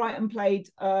think Brighton played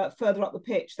further up the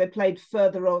pitch. They played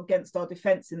further against our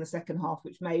defence in the second half,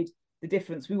 which made the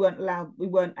difference. We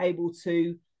weren't able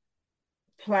to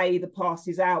play the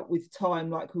passes out with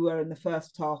time like we were in the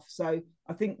first half. So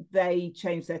I think they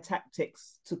changed their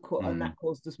tactics and that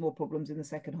caused us more problems in the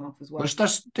second half as well. Which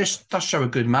does show a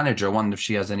good manager. I wonder if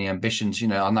she has any ambitions. I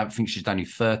don't think she's only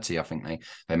 30. I think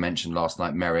they mentioned last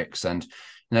night Merricks, and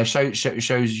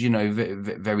shows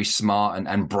very smart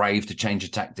and brave to change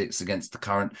your tactics against the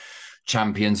current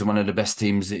champions and one of the best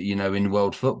teams in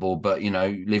world football. But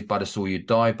live by the sword you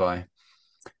die by.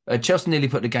 Chelsea nearly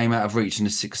put the game out of reach in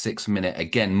the 66th minute.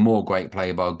 Again, more great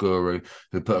play by Guru,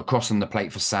 who put a cross on the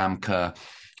plate for Sam Kerr.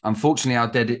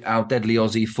 Unfortunately, our deadly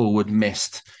Aussie forward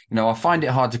missed. I find it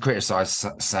hard to criticise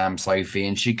Sam, Sophie,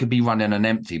 and she could be running an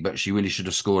empty, but she really should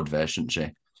have scored there, shouldn't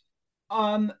she?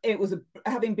 It was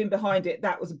having been behind it,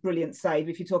 that was a brilliant save.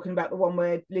 If you're talking about the one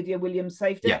where Lydia Williams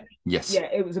saved it,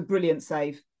 it was a brilliant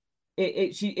save.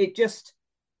 She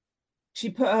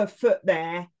put her foot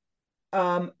there,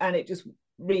 and it just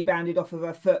rebounded off of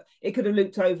her foot. It could have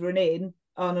looped over and in.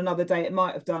 On another day it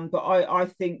might have done, but I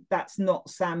think that's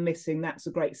not Sam missing. That's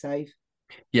a great save.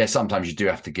 Yeah, sometimes you do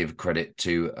have to give credit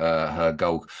to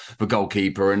the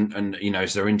goalkeeper, and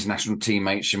as their international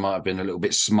teammates, she might have been a little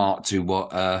bit smart to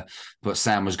what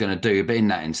Sam was going to do. But in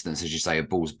that instance, as you say, a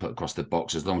ball's put across the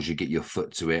box. As long as you get your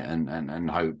foot to it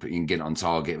and hope you can get it on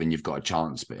target, then you've got a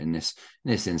chance. But in this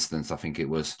instance, I think it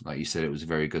was, like you said, it was a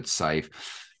very good save.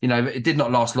 It did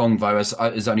not last long, though, as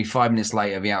only 5 minutes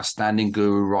later, the outstanding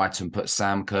Guru Wrighton put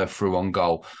Sam Kerr through on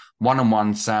goal.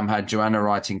 1-on-1, Sam had Joanna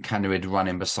Wright in Cannerid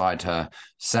running beside her.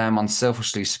 Sam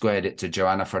unselfishly squared it to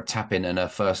Joanna for a tap-in and her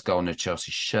first goal in a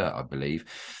Chelsea shirt, I believe.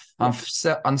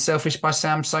 Unselfish by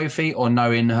Sam, Sophie, or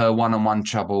knowing her one-on-one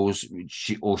troubles,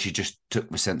 she just took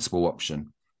the sensible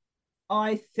option?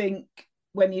 I think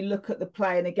when you look at the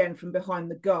play, and again from behind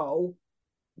the goal,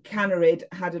 Cannerid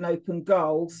had an open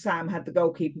goal. Sam had the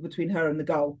goalkeeper between her and the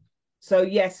goal. So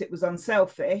yes, it was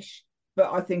unselfish,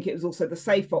 but I think it was also the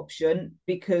safe option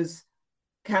because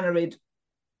Cannerid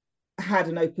had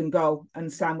an open goal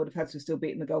and Sam would have had to have still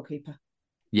beaten the goalkeeper.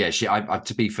 Yeah,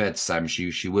 to be fair to Sam,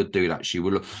 she would do that. She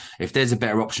will, if there's a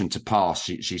better option to pass,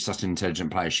 she's such an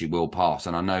intelligent player, she will pass.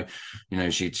 And I know,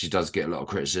 she does get a lot of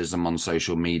criticism on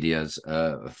social medias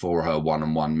for her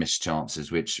one-on-one missed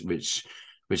chances, which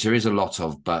there is a lot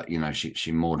of, but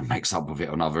she more than makes up with it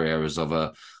on other areas of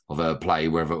her play,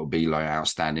 whether it will be like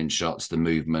outstanding shots, the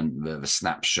movement, the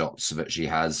snapshots that she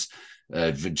has,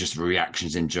 just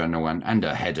reactions in general, and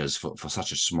her headers for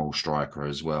such a small striker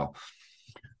as well.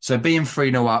 So being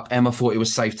 3-0 up, Emma thought it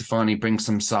was safe to finally bring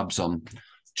some subs on.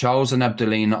 Charles and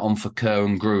Abdulina on for Kerr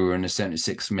and Gruer in the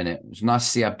 76th minute. It was nice to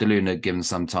see Abdulina given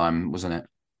some time, wasn't it?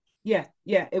 Yeah,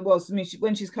 it was. I mean,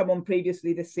 when she's come on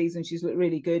previously this season, she's looked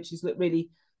really good. She's looked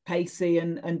really pacey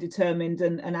and determined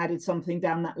and added something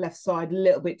down that left side, a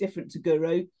little bit different to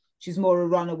Guru. She's more a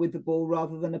runner with the ball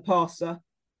rather than a passer.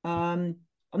 I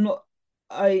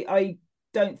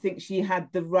don't think she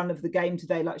had the run of the game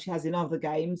today like she has in other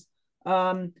games.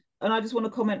 And I just want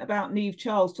to comment about Niamh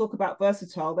Charles. Talk about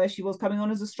versatile. There she was coming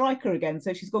on as a striker again.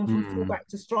 So she's gone from fullback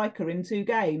to striker in 2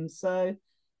 games. So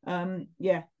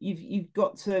you've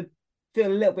got to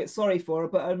feel a little bit sorry for her,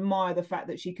 but admire the fact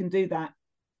that she can do that.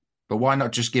 But why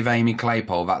not just give Amy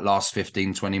Claypole that last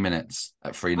 15, 20 minutes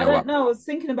at 3-0 up? I don't know. I was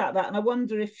thinking about that, and I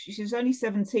wonder if she's only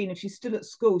 17. If she's still at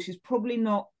school, she's probably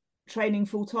not training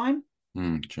full time.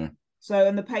 True. So,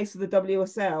 and the pace of the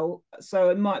WSL,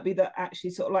 so it might be that actually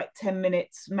sort of like 10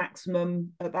 minutes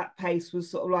maximum at that pace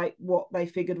was sort of like what they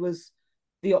figured was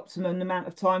the optimum amount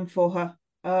of time for her.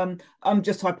 I'm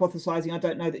just hypothesizing. I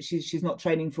don't know that she's not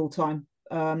training full time.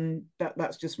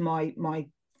 That's just my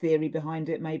theory behind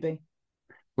it, maybe.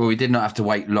 Well, we did not have to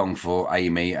wait long for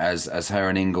Amy as her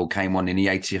and Ingle came on in the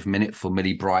 80th minute for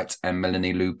Millie Bright and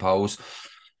Melanie Loopholes.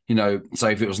 So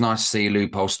if it was nice to see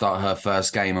Loophole start her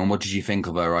first game, and what did you think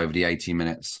of her over the 80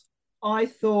 minutes? I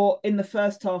thought in the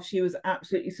first half she was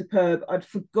absolutely superb. I'd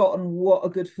forgotten what a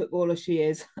good footballer she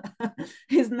is.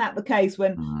 Isn't that the case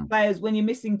when when you're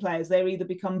missing players, they either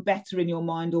become better in your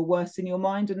mind or worse in your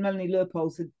mind? And Melanie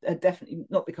Leopold had definitely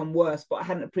not become worse, but I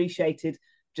hadn't appreciated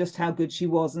just how good she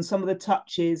was. And some of the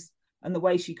touches and the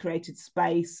way she created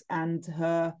space and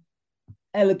her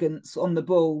elegance on the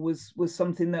ball was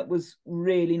something that was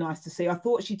really nice to see. I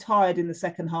thought she tired in the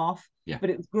second half, but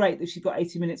it was great that she got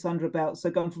 80 minutes under her belt. So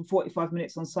going from 45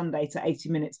 minutes on Sunday to 80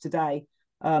 minutes today,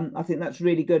 I think that's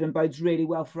really good and bodes really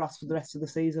well for us for the rest of the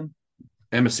season.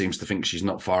 Emma seems to think she's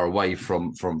not far away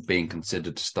from being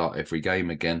considered to start every game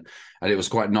again. And it was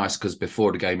quite nice because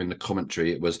before the game in the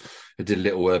commentary, it did a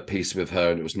little piece with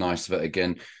her, and it was nice that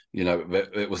again,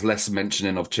 it was less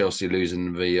mentioning of Chelsea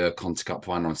losing the Conti Cup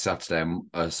final on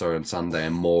Sunday,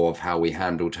 and more of how we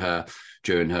handled her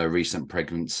during her recent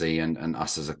pregnancy and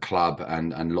us as a club,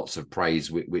 and lots of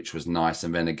praise, which was nice.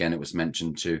 And then again, it was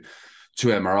mentioned to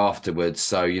Emma afterwards.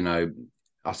 So,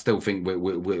 I still think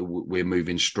we're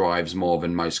moving strides more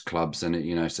than most clubs, and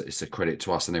it's a credit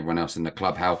to us and everyone else in the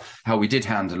club how we did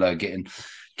handle her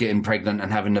getting pregnant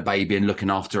and having the baby and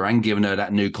looking after her and giving her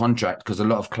that new contract, because a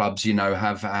lot of clubs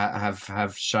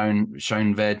have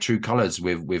shown their true colours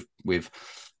with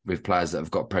players that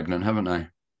have got pregnant, haven't they?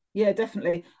 Yeah,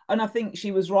 definitely. And I think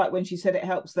she was right when she said it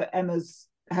helps that Emma's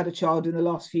had a child in the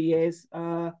last few years.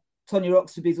 Tonya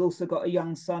Oxtoby's also got a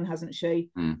young son, hasn't she?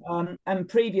 And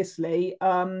previously,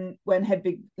 when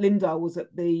Hedvig Lindahl was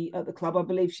at the club, I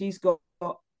believe she's got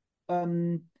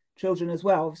children as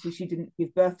well. Obviously, she didn't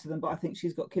give birth to them, but I think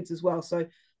she's got kids as well. So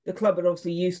the club are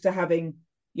obviously used to having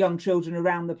young children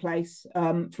around the place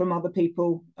from other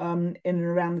people in and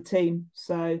around the team.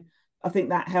 So I think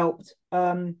that helped.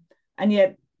 And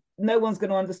yet, no one's going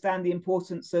to understand the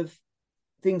importance of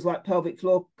things like pelvic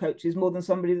floor coaches more than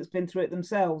somebody that's been through it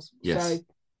themselves. Yes. So,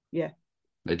 yeah.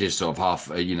 They did sort of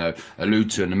half, allude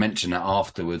to and mention that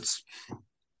afterwards.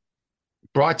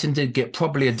 Brighton did get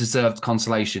probably a deserved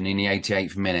consolation in the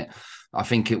 88th minute. I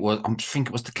think it was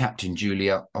the captain,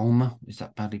 Julia Ulmer. Is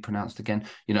that badly pronounced again?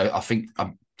 I think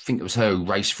it was her who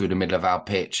raced through the middle of our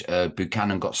pitch.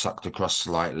 Buchanan got sucked across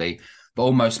slightly, but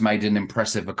almost made an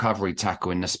impressive recovery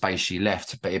tackle in the space she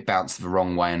left, but it bounced the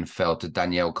wrong way and fell to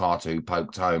Danielle Carter, who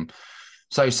poked home.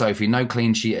 So, Sophie, no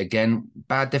clean sheet again.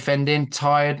 Bad defending,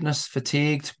 tiredness,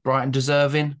 fatigued, Brighton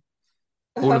deserving,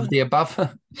 all of the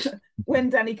above. When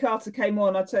Danny Carter came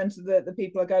on, I turned to the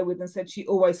people I go with and said she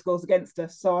always scores against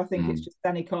us. So I think it's just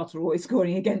Danny Carter always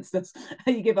scoring against us.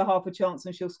 You give her half a chance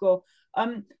and she'll score.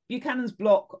 Buchanan's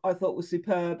block, I thought, was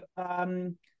superb.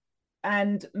 And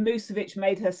Musovic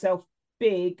made herself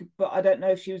big, but I don't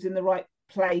know if she was in the right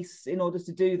place in order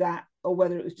to do that, or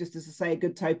whether it was just, as I say, a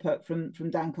good toe poke from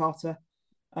Dan Carter.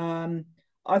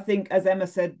 I think, as Emma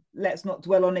said, let's not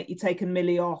dwell on it. You've taken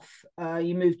Millie off.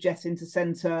 You move Jess into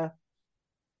centre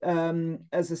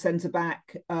as a centre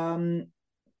back. Dan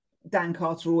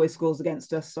Carter always scores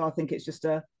against us, so I think it's just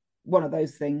one of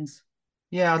those things.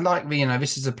 Yeah, I'd like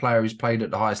this is a player who's played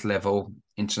at the highest level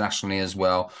internationally as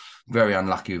well. Very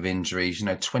unlucky with injuries.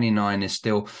 29 is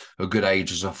still a good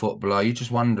age as a footballer. You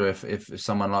just wonder if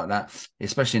someone like that,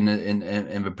 especially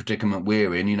in the predicament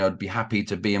we're in, would be happy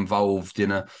to be involved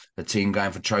in a team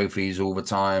going for trophies all the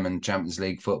time and Champions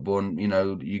League football. And,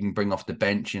 you can bring off the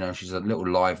bench. She's a little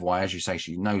live wire, as you say.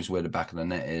 She knows where the back of the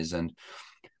net is, and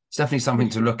it's definitely something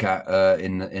to look at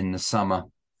in the summer.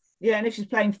 Yeah, and if she's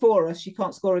playing for us, she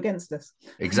can't score against us.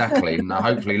 Exactly. Now,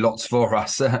 hopefully lots for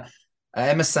us.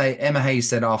 Emma Hayes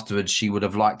said afterwards she would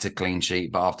have liked a clean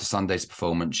sheet, but after Sunday's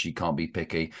performance, she can't be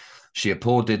picky. She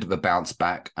applauded the bounce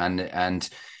back, and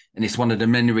it's one of the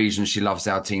many reasons she loves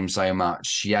our team so much.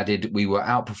 She added, "We were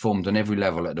outperformed on every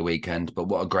level at the weekend, but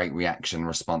what a great reaction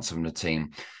response from the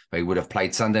team. They would have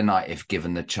played Sunday night if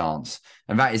given the chance."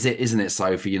 And that is it, isn't it,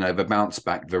 Sophie? The bounce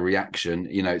back, the reaction,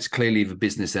 it's clearly the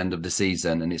business end of the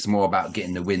season, and it's more about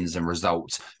getting the wins and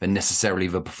results than necessarily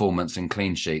the performance and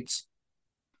clean sheets.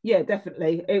 Yeah,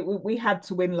 definitely. We had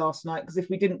to win last night, because if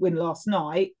we didn't win last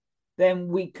night, then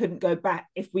we couldn't go back.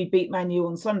 If we beat Man U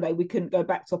on Sunday, we couldn't go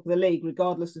back top of the league,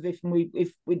 regardless of if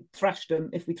we thrashed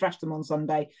them on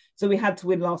Sunday. So we had to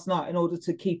win last night in order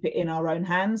to keep it in our own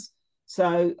hands.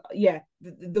 So, yeah,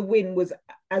 the win was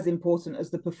as important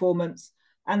as the performance.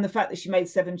 And the fact that she made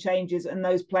 7 changes and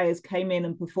those players came in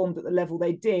and performed at the level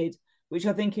they did which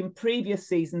I think in previous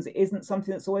seasons it isn't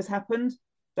something that's always happened.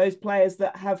 Those players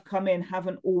that have come in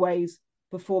haven't always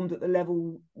performed at the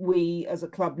level we as a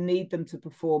club need them to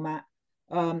perform at.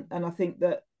 And I think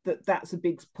that's a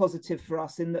big positive for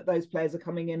us, in that those players are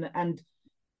coming in and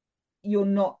you're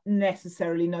not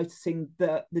necessarily noticing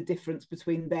the difference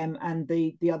between them and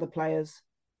the other players.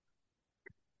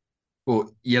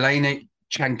 Well, Jelena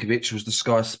Chankovic was the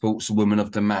Sky Sports Woman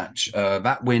of the Match.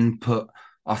 That win put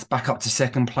us back up to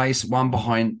second place, 1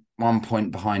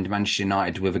 point behind Manchester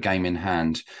United with a game in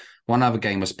hand. One other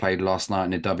game was played last night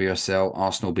in the WSL.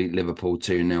 Arsenal beat Liverpool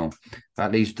 2-0.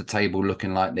 That leaves the table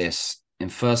looking like this. In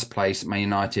first place, Man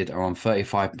United are on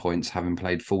 35 points, having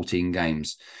played 14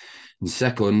 games. In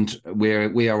second,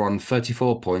 we are on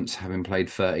 34 points, having played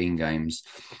 13 games.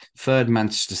 Third,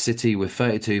 Manchester City with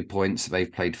 32 points.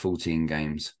 They've played 14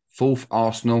 games. Fourth,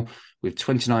 Arsenal with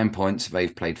 29 points.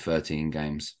 They've played 13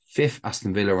 games. Fifth,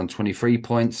 Aston Villa on 23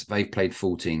 points. They've played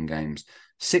 14 games.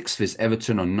 Sixth is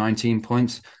Everton on 19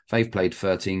 points. They've played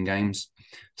 13 games.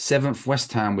 Seventh,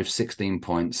 West Ham with 16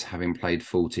 points, having played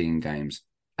 14 games.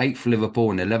 Eighth, Liverpool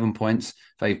on 11 points.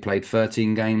 They've played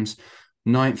 13 games.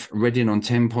 Ninth, Reading on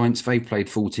 10 points. They've played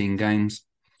 14 games.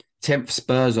 10th,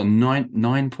 Spurs on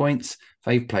 9 points.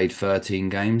 They've played 13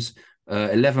 games.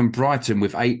 11, Brighton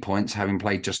with 8 points, having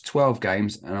played just 12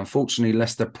 games. And unfortunately,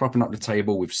 Leicester propping up the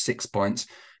table with 6 points.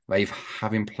 They've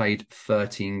having played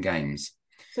 13 games.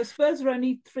 So Spurs are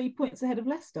only 3 points ahead of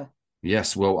Leicester.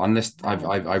 Yes, well, unless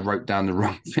I wrote down the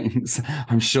wrong things,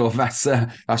 I'm sure that's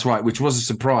right, which was a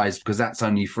surprise because that's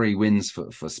only 3 wins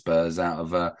for Spurs out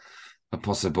of a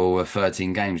possible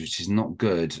 13 games, which is not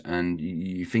good. And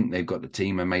you think they've got the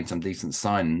team and made some decent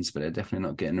signings, but they're definitely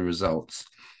not getting the results.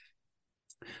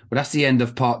 Well, that's the end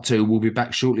of part 2. We'll be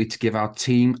back shortly to give our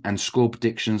team and score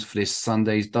predictions for this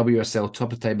Sunday's WSL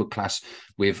top of table clash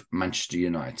with Manchester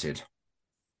United.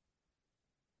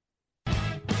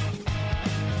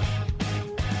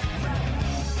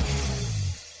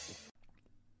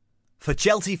 For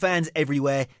Chelsea fans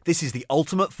everywhere, this is the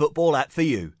ultimate football app for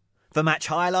you. For match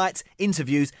highlights,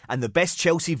 interviews, and the best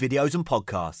Chelsea videos and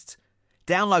podcasts.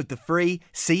 Download the free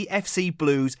CFC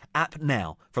Blues app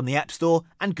now from the App Store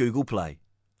and Google Play.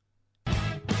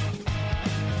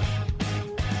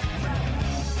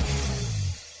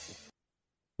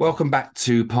 Welcome back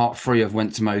to part 3 of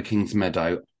Went to Mow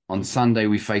Kingsmeadow. On Sunday,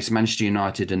 we face Manchester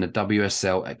United in the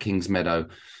WSL at Kingsmeadow.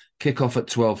 Kick-off at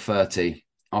 12:30.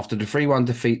 After the 3-1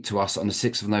 defeat to us on the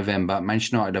 6th of November,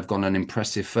 Manchester United have gone an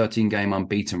impressive 13-game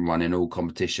unbeaten run in all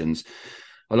competitions.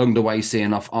 Along the way,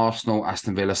 seeing off Arsenal,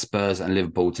 Aston Villa, Spurs and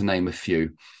Liverpool, to name a few.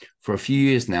 For a few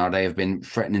years now, they have been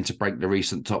threatening to break the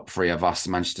recent top 3 of us,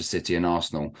 Manchester City and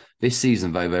Arsenal. This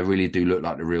season, though, they really do look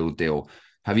like the real deal.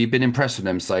 Have you been impressed with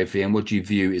them, Sophie, and what do you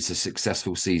view as a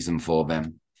successful season for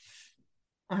them?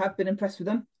 I have been impressed with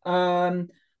them.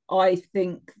 I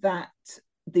think that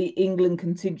the England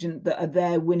contingent that are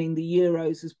there winning the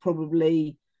Euros has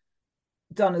probably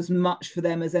done as much for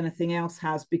them as anything else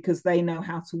has, because they know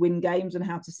how to win games and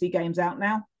how to see games out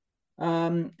now.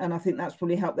 And I think that's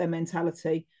probably helped their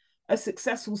mentality. A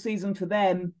successful season for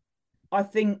them, I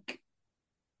think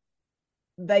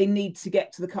they need to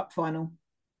get to the cup final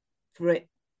for it.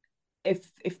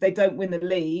 If they don't win the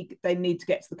league, they need to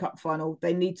get to the cup final.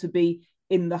 They need to be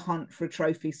in the hunt for a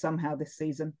trophy somehow this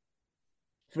season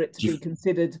for it to be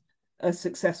considered a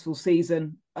successful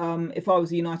season. If I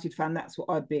was a United fan, that's what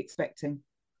I'd be expecting.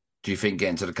 Do you think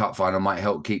getting to the cup final might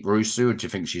help keep Rusu, or do you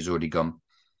think she's already gone?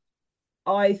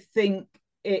 I think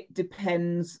it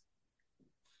depends.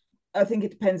 I think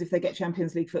it depends if they get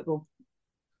Champions League football.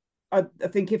 I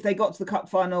think if they got to the cup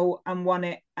final and won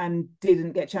it and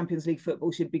didn't get Champions League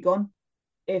football, she'd be gone.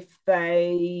 If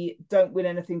they don't win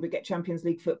anything but get Champions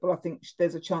League football, I think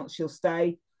there's a chance she'll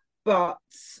stay. But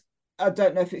I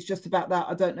don't know if it's just about that.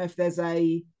 I don't know if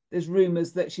there's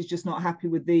rumours that she's just not happy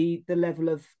with the level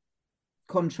of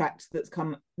contract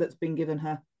that's been given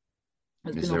her.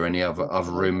 Is there any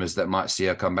other rumours that might see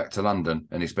her come back to London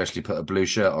and especially put a blue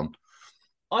shirt on?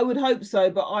 I would hope so,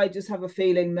 but I just have a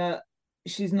feeling that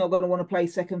she's not going to want to play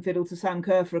second fiddle to Sam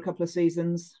Kerr for a couple of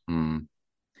seasons.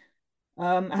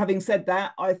 Having said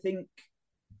that, I think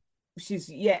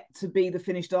she's yet to be the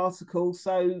finished article.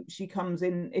 So she comes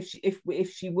in, if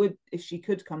she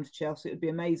could come to Chelsea, it would be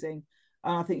amazing.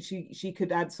 I think she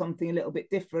could add something a little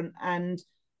bit different. And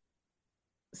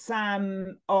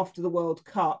Sam, after the World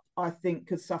Cup, I think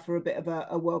could suffer a bit of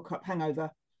a World Cup hangover.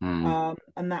 And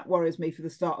that worries me for the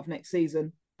start of next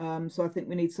season. So I think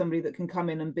we need somebody that can come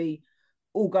in and be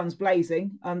all guns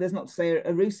blazing. There's not to say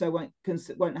Russo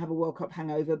won't have a World Cup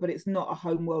hangover, but it's not a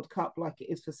home World Cup like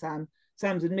it is for Sam.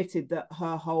 Sam's admitted that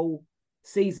her whole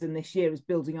season this year is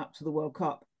building up to the World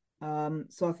Cup.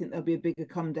 So I think there'll be a bigger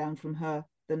come down from her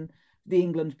than the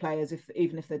England players,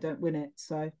 even if they don't win it.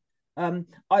 So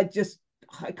I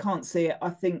can't see it. I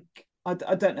think I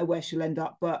don't know where she'll end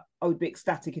up, but I would be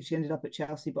ecstatic if she ended up at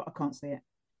Chelsea, but I can't see it.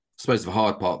 I suppose the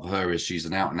hard part for her is she's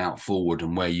an out and out forward,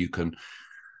 and where you can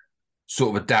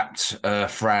sort of adapt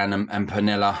Fran and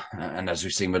Pernilla, and as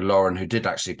we've seen with Lauren, who did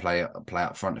actually play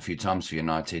up front a few times for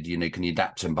United. Can you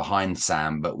adapt him behind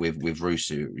Sam? But with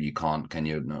Rusu, you can't. Can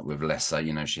you? With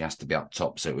Lessa, she has to be up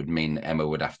top, so it would mean Emma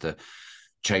would have to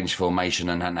change formation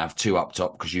and have two up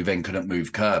top, because you then couldn't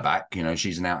move Kerr back.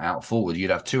 She's an out forward.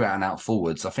 You'd have two out and out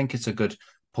forwards. I think it's a good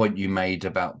point you made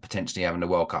about potentially having a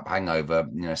World Cup hangover.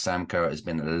 Sam Kerr has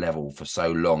been at a level for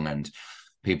so long, and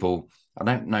I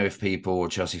don't know if people or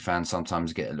Chelsea fans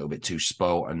sometimes get a little bit too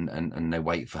spoilt and they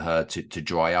wait for her to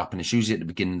dry up. And it's usually at the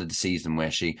beginning of the season where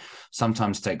she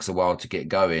sometimes takes a while to get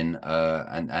going,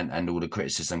 and all the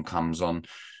criticism comes on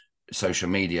social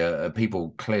media.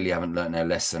 People clearly haven't learned their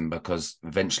lesson, because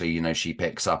eventually, she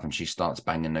picks up and she starts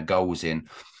banging the goals in.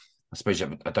 I suppose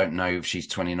I don't know if she's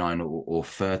 29 or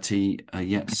 30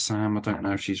 yet, Sam. I don't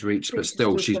know if she's reached, but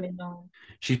still she's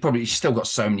still got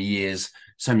so many years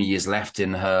left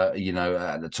in her,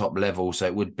 at the top level. So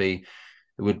it would be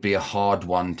a hard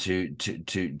one to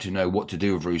know what to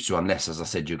do with Russo, unless, as I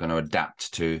said, you're going to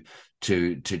adapt to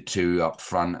up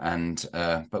front. And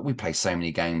but we play so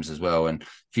many games as well. And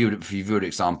if you would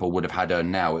example would have had her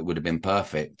now, it would have been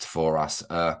perfect for us.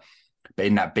 But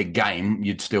in that big game,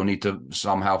 you'd still need to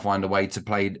somehow find a way to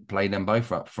play them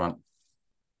both up front.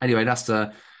 Anyway, we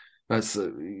don't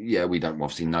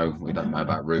obviously know. We don't know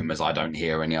about rumours. I don't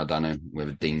hear any. I don't know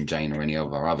whether Dean Jane or any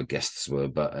of our other guests were.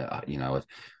 But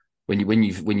when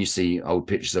you see old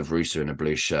pictures of Russo in a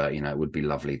blue shirt, it would be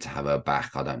lovely to have her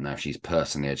back. I don't know if she's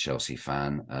personally a Chelsea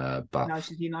fan, but no,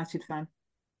 she's a United fan.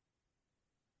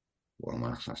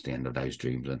 Well, that's the end of those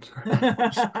dreams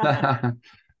then.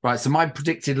 Right, so my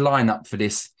predicted lineup for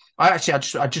this, I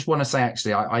just want to say,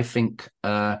 I think,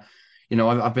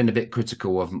 I've been a bit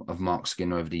critical of Mark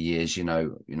Skinner over the years. I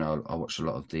watched a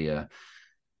lot of the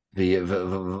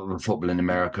football in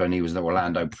America, and he was the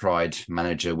Orlando Pride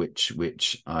manager, which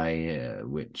I've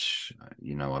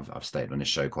stated on this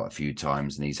show quite a few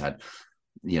times, and he's had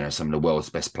some of the world's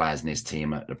best players in his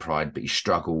team at the Pride, but he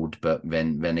struggled. But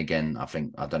then again, I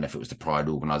don't know if it was the Pride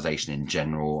organisation in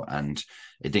general, and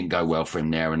it didn't go well for him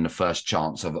there. And the first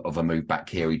chance of a move back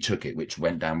here, he took it, which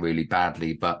went down really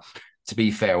badly. But to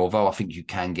be fair, although I think you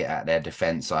can get at their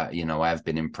defence, I have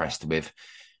been impressed with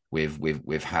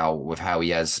how he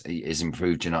has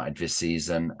improved United this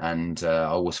season. And I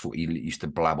always thought he used to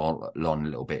blab on a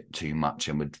little bit too much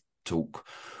and would talk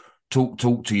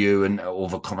to you and all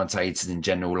the commentators in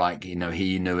general, like he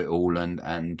knew it all,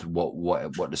 and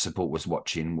what the support was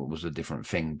watching, what was a different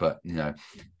thing. But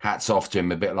hats off to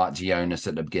him, a bit like Jonas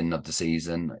at the beginning of the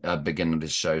season, beginning of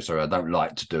this show. Sorry, I don't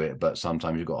like to do it, but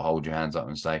sometimes you've got to hold your hands up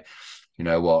and say, you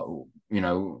know what,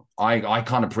 I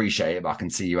can't appreciate it, but I can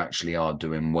see you actually are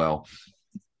doing well.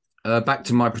 Back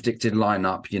to my predicted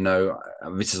lineup,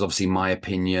 this is obviously my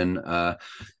opinion.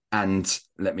 And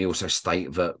let me also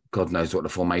state that God knows what the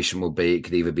formation will be. It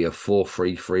could either be a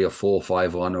 4-3-3, a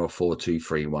 4-5-1, or a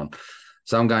 4-2-3-1.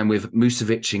 So I'm going with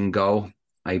Musovic in goal,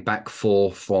 a back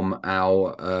four from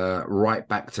our right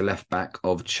back to left back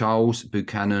of Charles,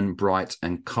 Buchanan, Bright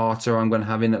and Carter. I'm going to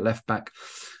have in at left back.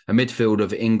 A midfield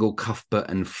of Ingle, Cuthbert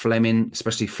and Fleming,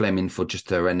 especially Fleming for just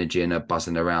her energy and her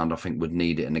buzzing around. I think would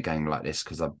need it in a game like this,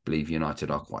 because I believe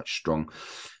United are quite strong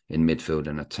in midfield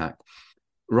and attack.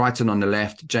 Wrighton on the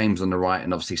left, James on the right,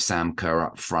 and obviously Sam Kerr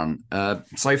up front.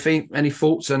 Sophie, any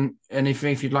thoughts and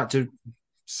anything if you'd like to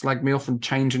slag me off and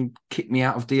change and kick me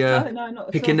out of the no,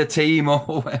 picking the team or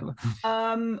whatever?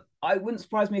 I wouldn't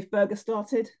surprise me if Berger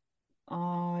started.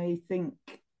 I think,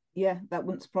 that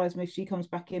wouldn't surprise me if she comes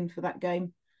back in for that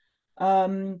game.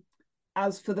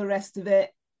 As for the rest of it,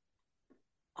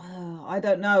 I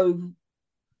don't know.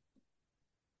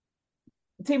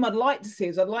 The team I'd like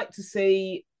to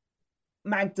see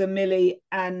Magda, Millie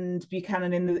and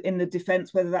Buchanan in the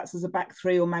defence, whether that's as a back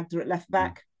three or Magda at left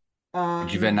back.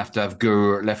 Would you then have to have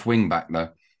Guru at left wing back though?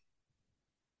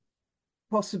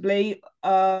 Possibly.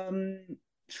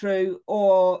 True.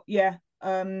 Or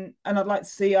and I'd like to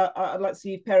see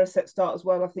Perisset start as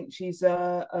well. I think she's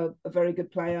a very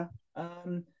good player.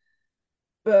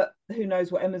 But who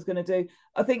knows what Emma's going to do.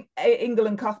 I think Ingle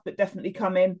and Cuthbert definitely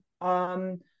come in.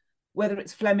 Whether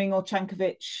it's Fleming or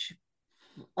Chankovic,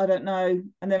 I don't know.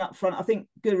 And then up front, I think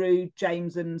Guru,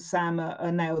 James and Sam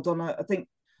are nailed on. I think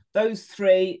those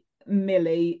three,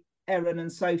 Millie, Erin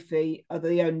and Sophie, are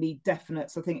the only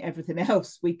definites. I think everything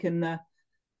else we can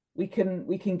we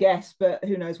can guess, but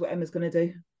who knows what Emma's going to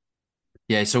do.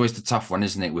 Yeah, it's always the tough one,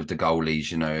 isn't it, with the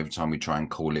goalies? Every time we try and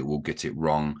call it, we'll get it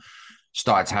wrong.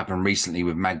 Started to happen recently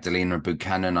with Magdalena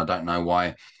Buchanan. I don't know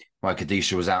why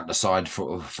Kadisha was out the side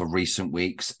for recent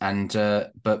weeks. And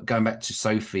but going back to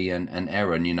Sophie and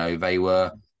Erin, they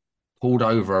were pulled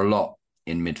over a lot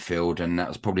in midfield, and that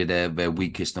was probably their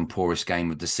weakest and poorest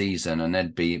game of the season. And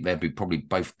they'd be probably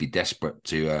both be desperate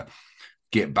to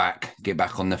get back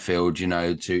on the field,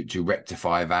 to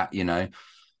rectify that.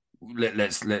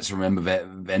 Let's remember that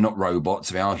they're not robots;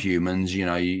 they are humans.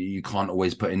 You can't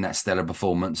always put in that stellar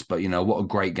performance, but what a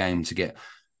great game to get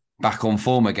back on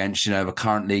form against. The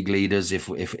current league leaders.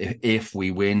 If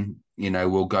we win,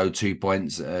 we'll go 2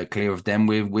 points clear of them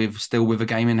with still with a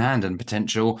game in hand and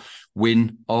potential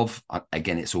win of,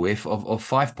 again, it's a whiff of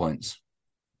 5 points.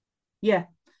 Yeah,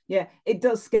 it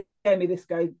does scare me. This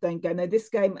game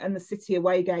and the City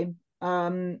away game,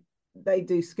 they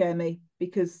do scare me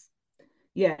because.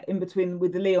 Yeah, in between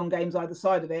with the Lyon games either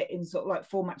side of it, in sort of like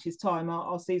 4 matches time,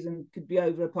 our season could be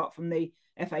over apart from the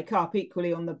FA Cup.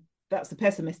 Equally, that's the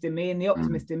pessimist in me and the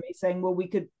optimist in me saying, well, we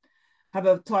could have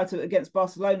a title against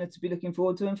Barcelona to be looking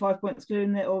forward to, and 5 points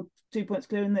clear or 2 points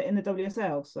clear in the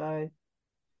WSL. So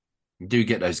you do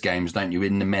get those games, don't you?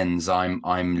 In the men's, I'm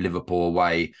Liverpool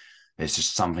away. There's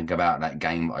just something about that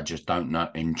game I just don't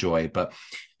enjoy. But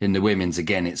in the women's,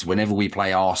 again, it's whenever we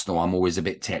play Arsenal, I'm always a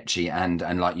bit tetchy. And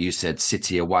like you said,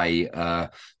 City away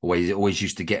always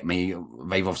used to get me.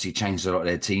 They've obviously changed a lot of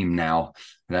their team now.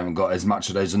 They haven't got as much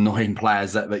of those annoying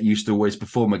players that used to always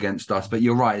perform against us. But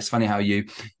you're right. It's funny how you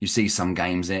see some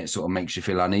games and it sort of makes you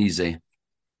feel uneasy.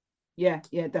 Yeah,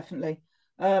 definitely.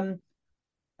 I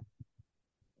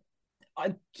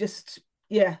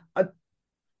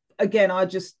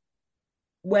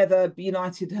whether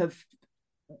United have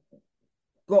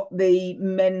got the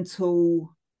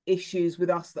mental issues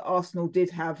with us that Arsenal did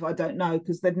have, I don't know,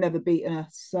 because they've never beaten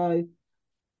us. So,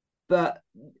 but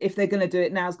if they're going to do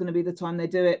it, now's going to be the time they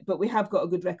do it. But we have got a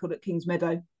good record at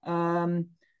Kingsmeadow.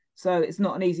 So it's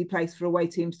not an easy place for away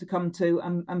teams to come to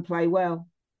and play well.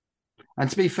 And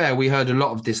to be fair, we heard a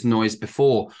lot of this noise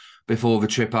before the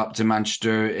trip up to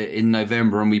Manchester in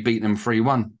November, and we beat them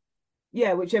 3-1.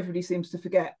 Yeah, which everybody seems to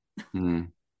forget.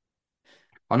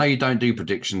 I know you don't do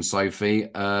predictions, Sophie,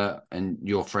 and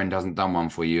your friend hasn't done one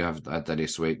for you had that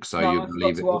this week. So no, you're going to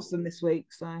leave it. To ask them this week.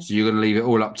 So you're going to leave it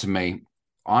all up to me.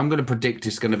 I'm going to predict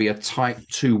it's going to be a tight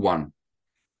 2-1.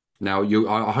 Now,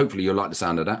 hopefully you'll like the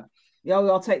sound of that. Yeah,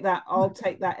 I'll take that. I'll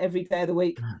take that every day of the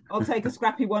week. I'll take a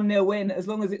scrappy 1-0 win as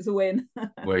long as it's a win.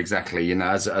 Well, exactly.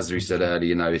 As we said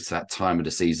earlier, it's that time of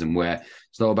the season where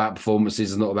it's not about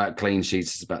performances, it's not about clean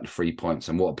sheets, it's about the 3 points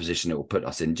and what position it will put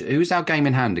us in. Who's our game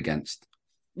in hand against?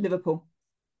 Liverpool.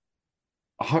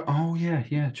 Oh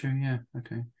yeah, true, yeah.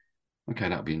 Okay,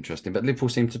 that'll be interesting. But Liverpool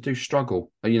seem to do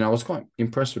struggle. I was quite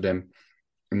impressed with them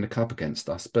in the cup against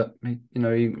us. But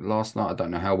last night I don't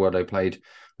know how well they played,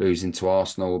 losing to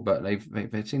Arsenal, but they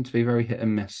seem to be very hit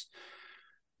and miss.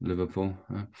 Liverpool.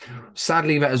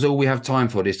 Sadly, that is all we have time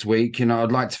for this week.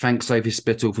 I'd like to thank Sophie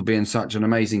Spittle for being such an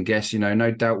amazing guest.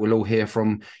 No doubt we'll all hear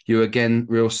from you again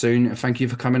real soon. Thank you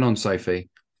for coming on, Sophie.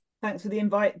 Thanks for the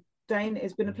invite, Dane.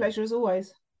 It's been a pleasure as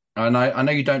always. I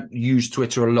know you don't use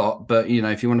Twitter a lot, but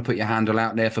if you want to put your handle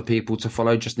out there for people to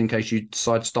follow, just in case you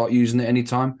decide to start using it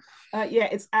anytime.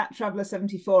 It's at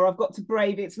Traveller74. I've got to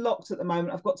brave. It's locked at the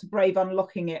moment. I've got to brave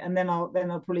unlocking it, and then I'll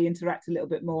probably interact a little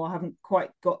bit more. I haven't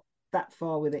quite got that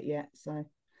far with it yet. So, do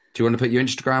you want to put your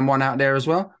Instagram one out there as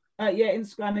well?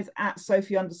 Instagram is at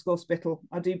Sophie_Spittle.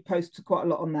 I do post quite a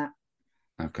lot on that.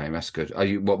 Okay, that's good. Are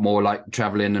you more like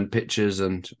traveling and pictures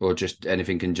or just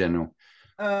anything in general?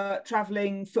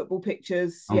 Traveling, football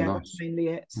pictures. Nice. That's mainly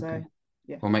it. So. Okay.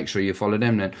 Yeah. Well, make sure you follow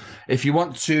them then. If you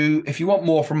want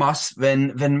more from us,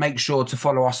 then make sure to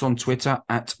follow us on Twitter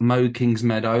at Mo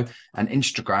Kingsmeadow and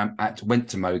Instagram at Went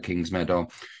to Mo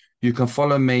Kingsmeadow. You can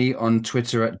follow me on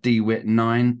Twitter at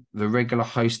DWit9, the regular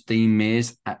host Dean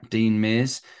Mears at Dean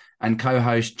Mears, and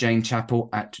co-host Jane Chappell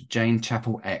at Jane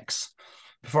Chappell X.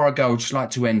 Before I go, I'd just like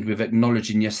to end with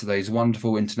acknowledging yesterday's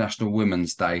wonderful International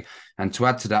Women's Day, and to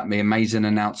add to that, the amazing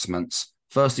announcements.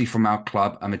 Firstly, from our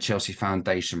club and the Chelsea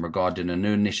Foundation regarding a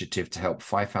new initiative to help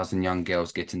 5,000 young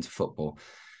girls get into football.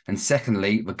 And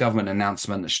secondly, the government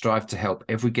announcement that strive to help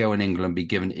every girl in England be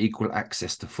given equal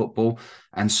access to football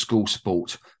and school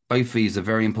sport. Both these are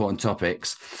very important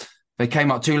topics. They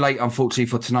came up too late, unfortunately,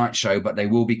 for tonight's show, but they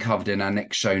will be covered in our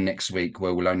next show next week,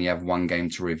 where we'll only have one game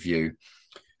to review.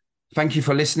 Thank you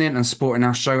for listening and supporting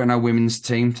our show and our women's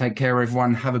team. Take care,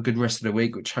 everyone. Have a good rest of the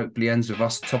week, which hopefully ends with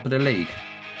us top of the league.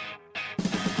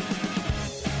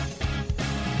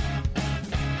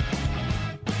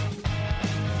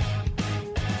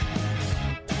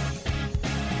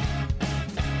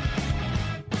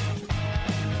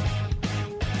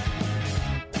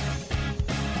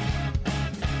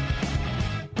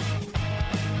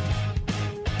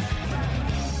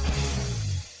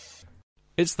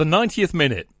 It's the 90th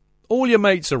minute. All your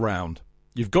mates around.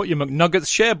 You've got your McNuggets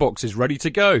share boxes ready to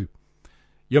go.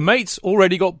 Your mates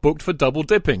already got booked for double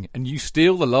dipping, and you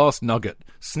steal the last nugget,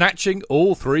 snatching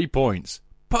all 3 points.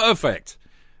 Perfect!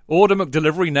 Order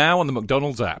McDelivery now on the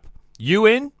McDonald's app. You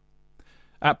in?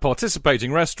 At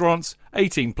participating restaurants,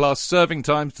 18 plus, serving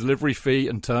times, delivery fee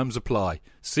and terms apply.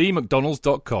 See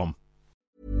mcdonalds.com.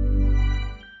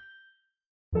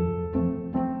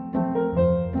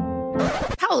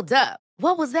 Hold up.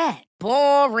 What was that?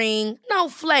 Boring. No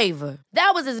flavor.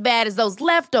 That was as bad as those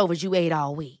leftovers you ate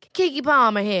all week. Keke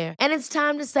Palmer here, and it's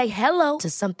time to say hello to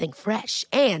something fresh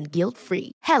and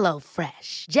guilt-free. Hello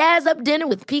Fresh. Jazz up dinner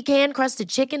with pecan-crusted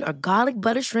chicken or garlic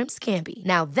butter shrimp scampi.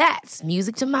 Now that's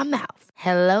music to my mouth.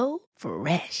 Hello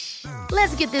Fresh.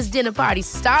 Let's get this dinner party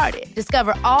started.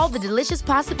 Discover all the delicious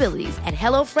possibilities at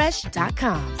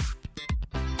hellofresh.com.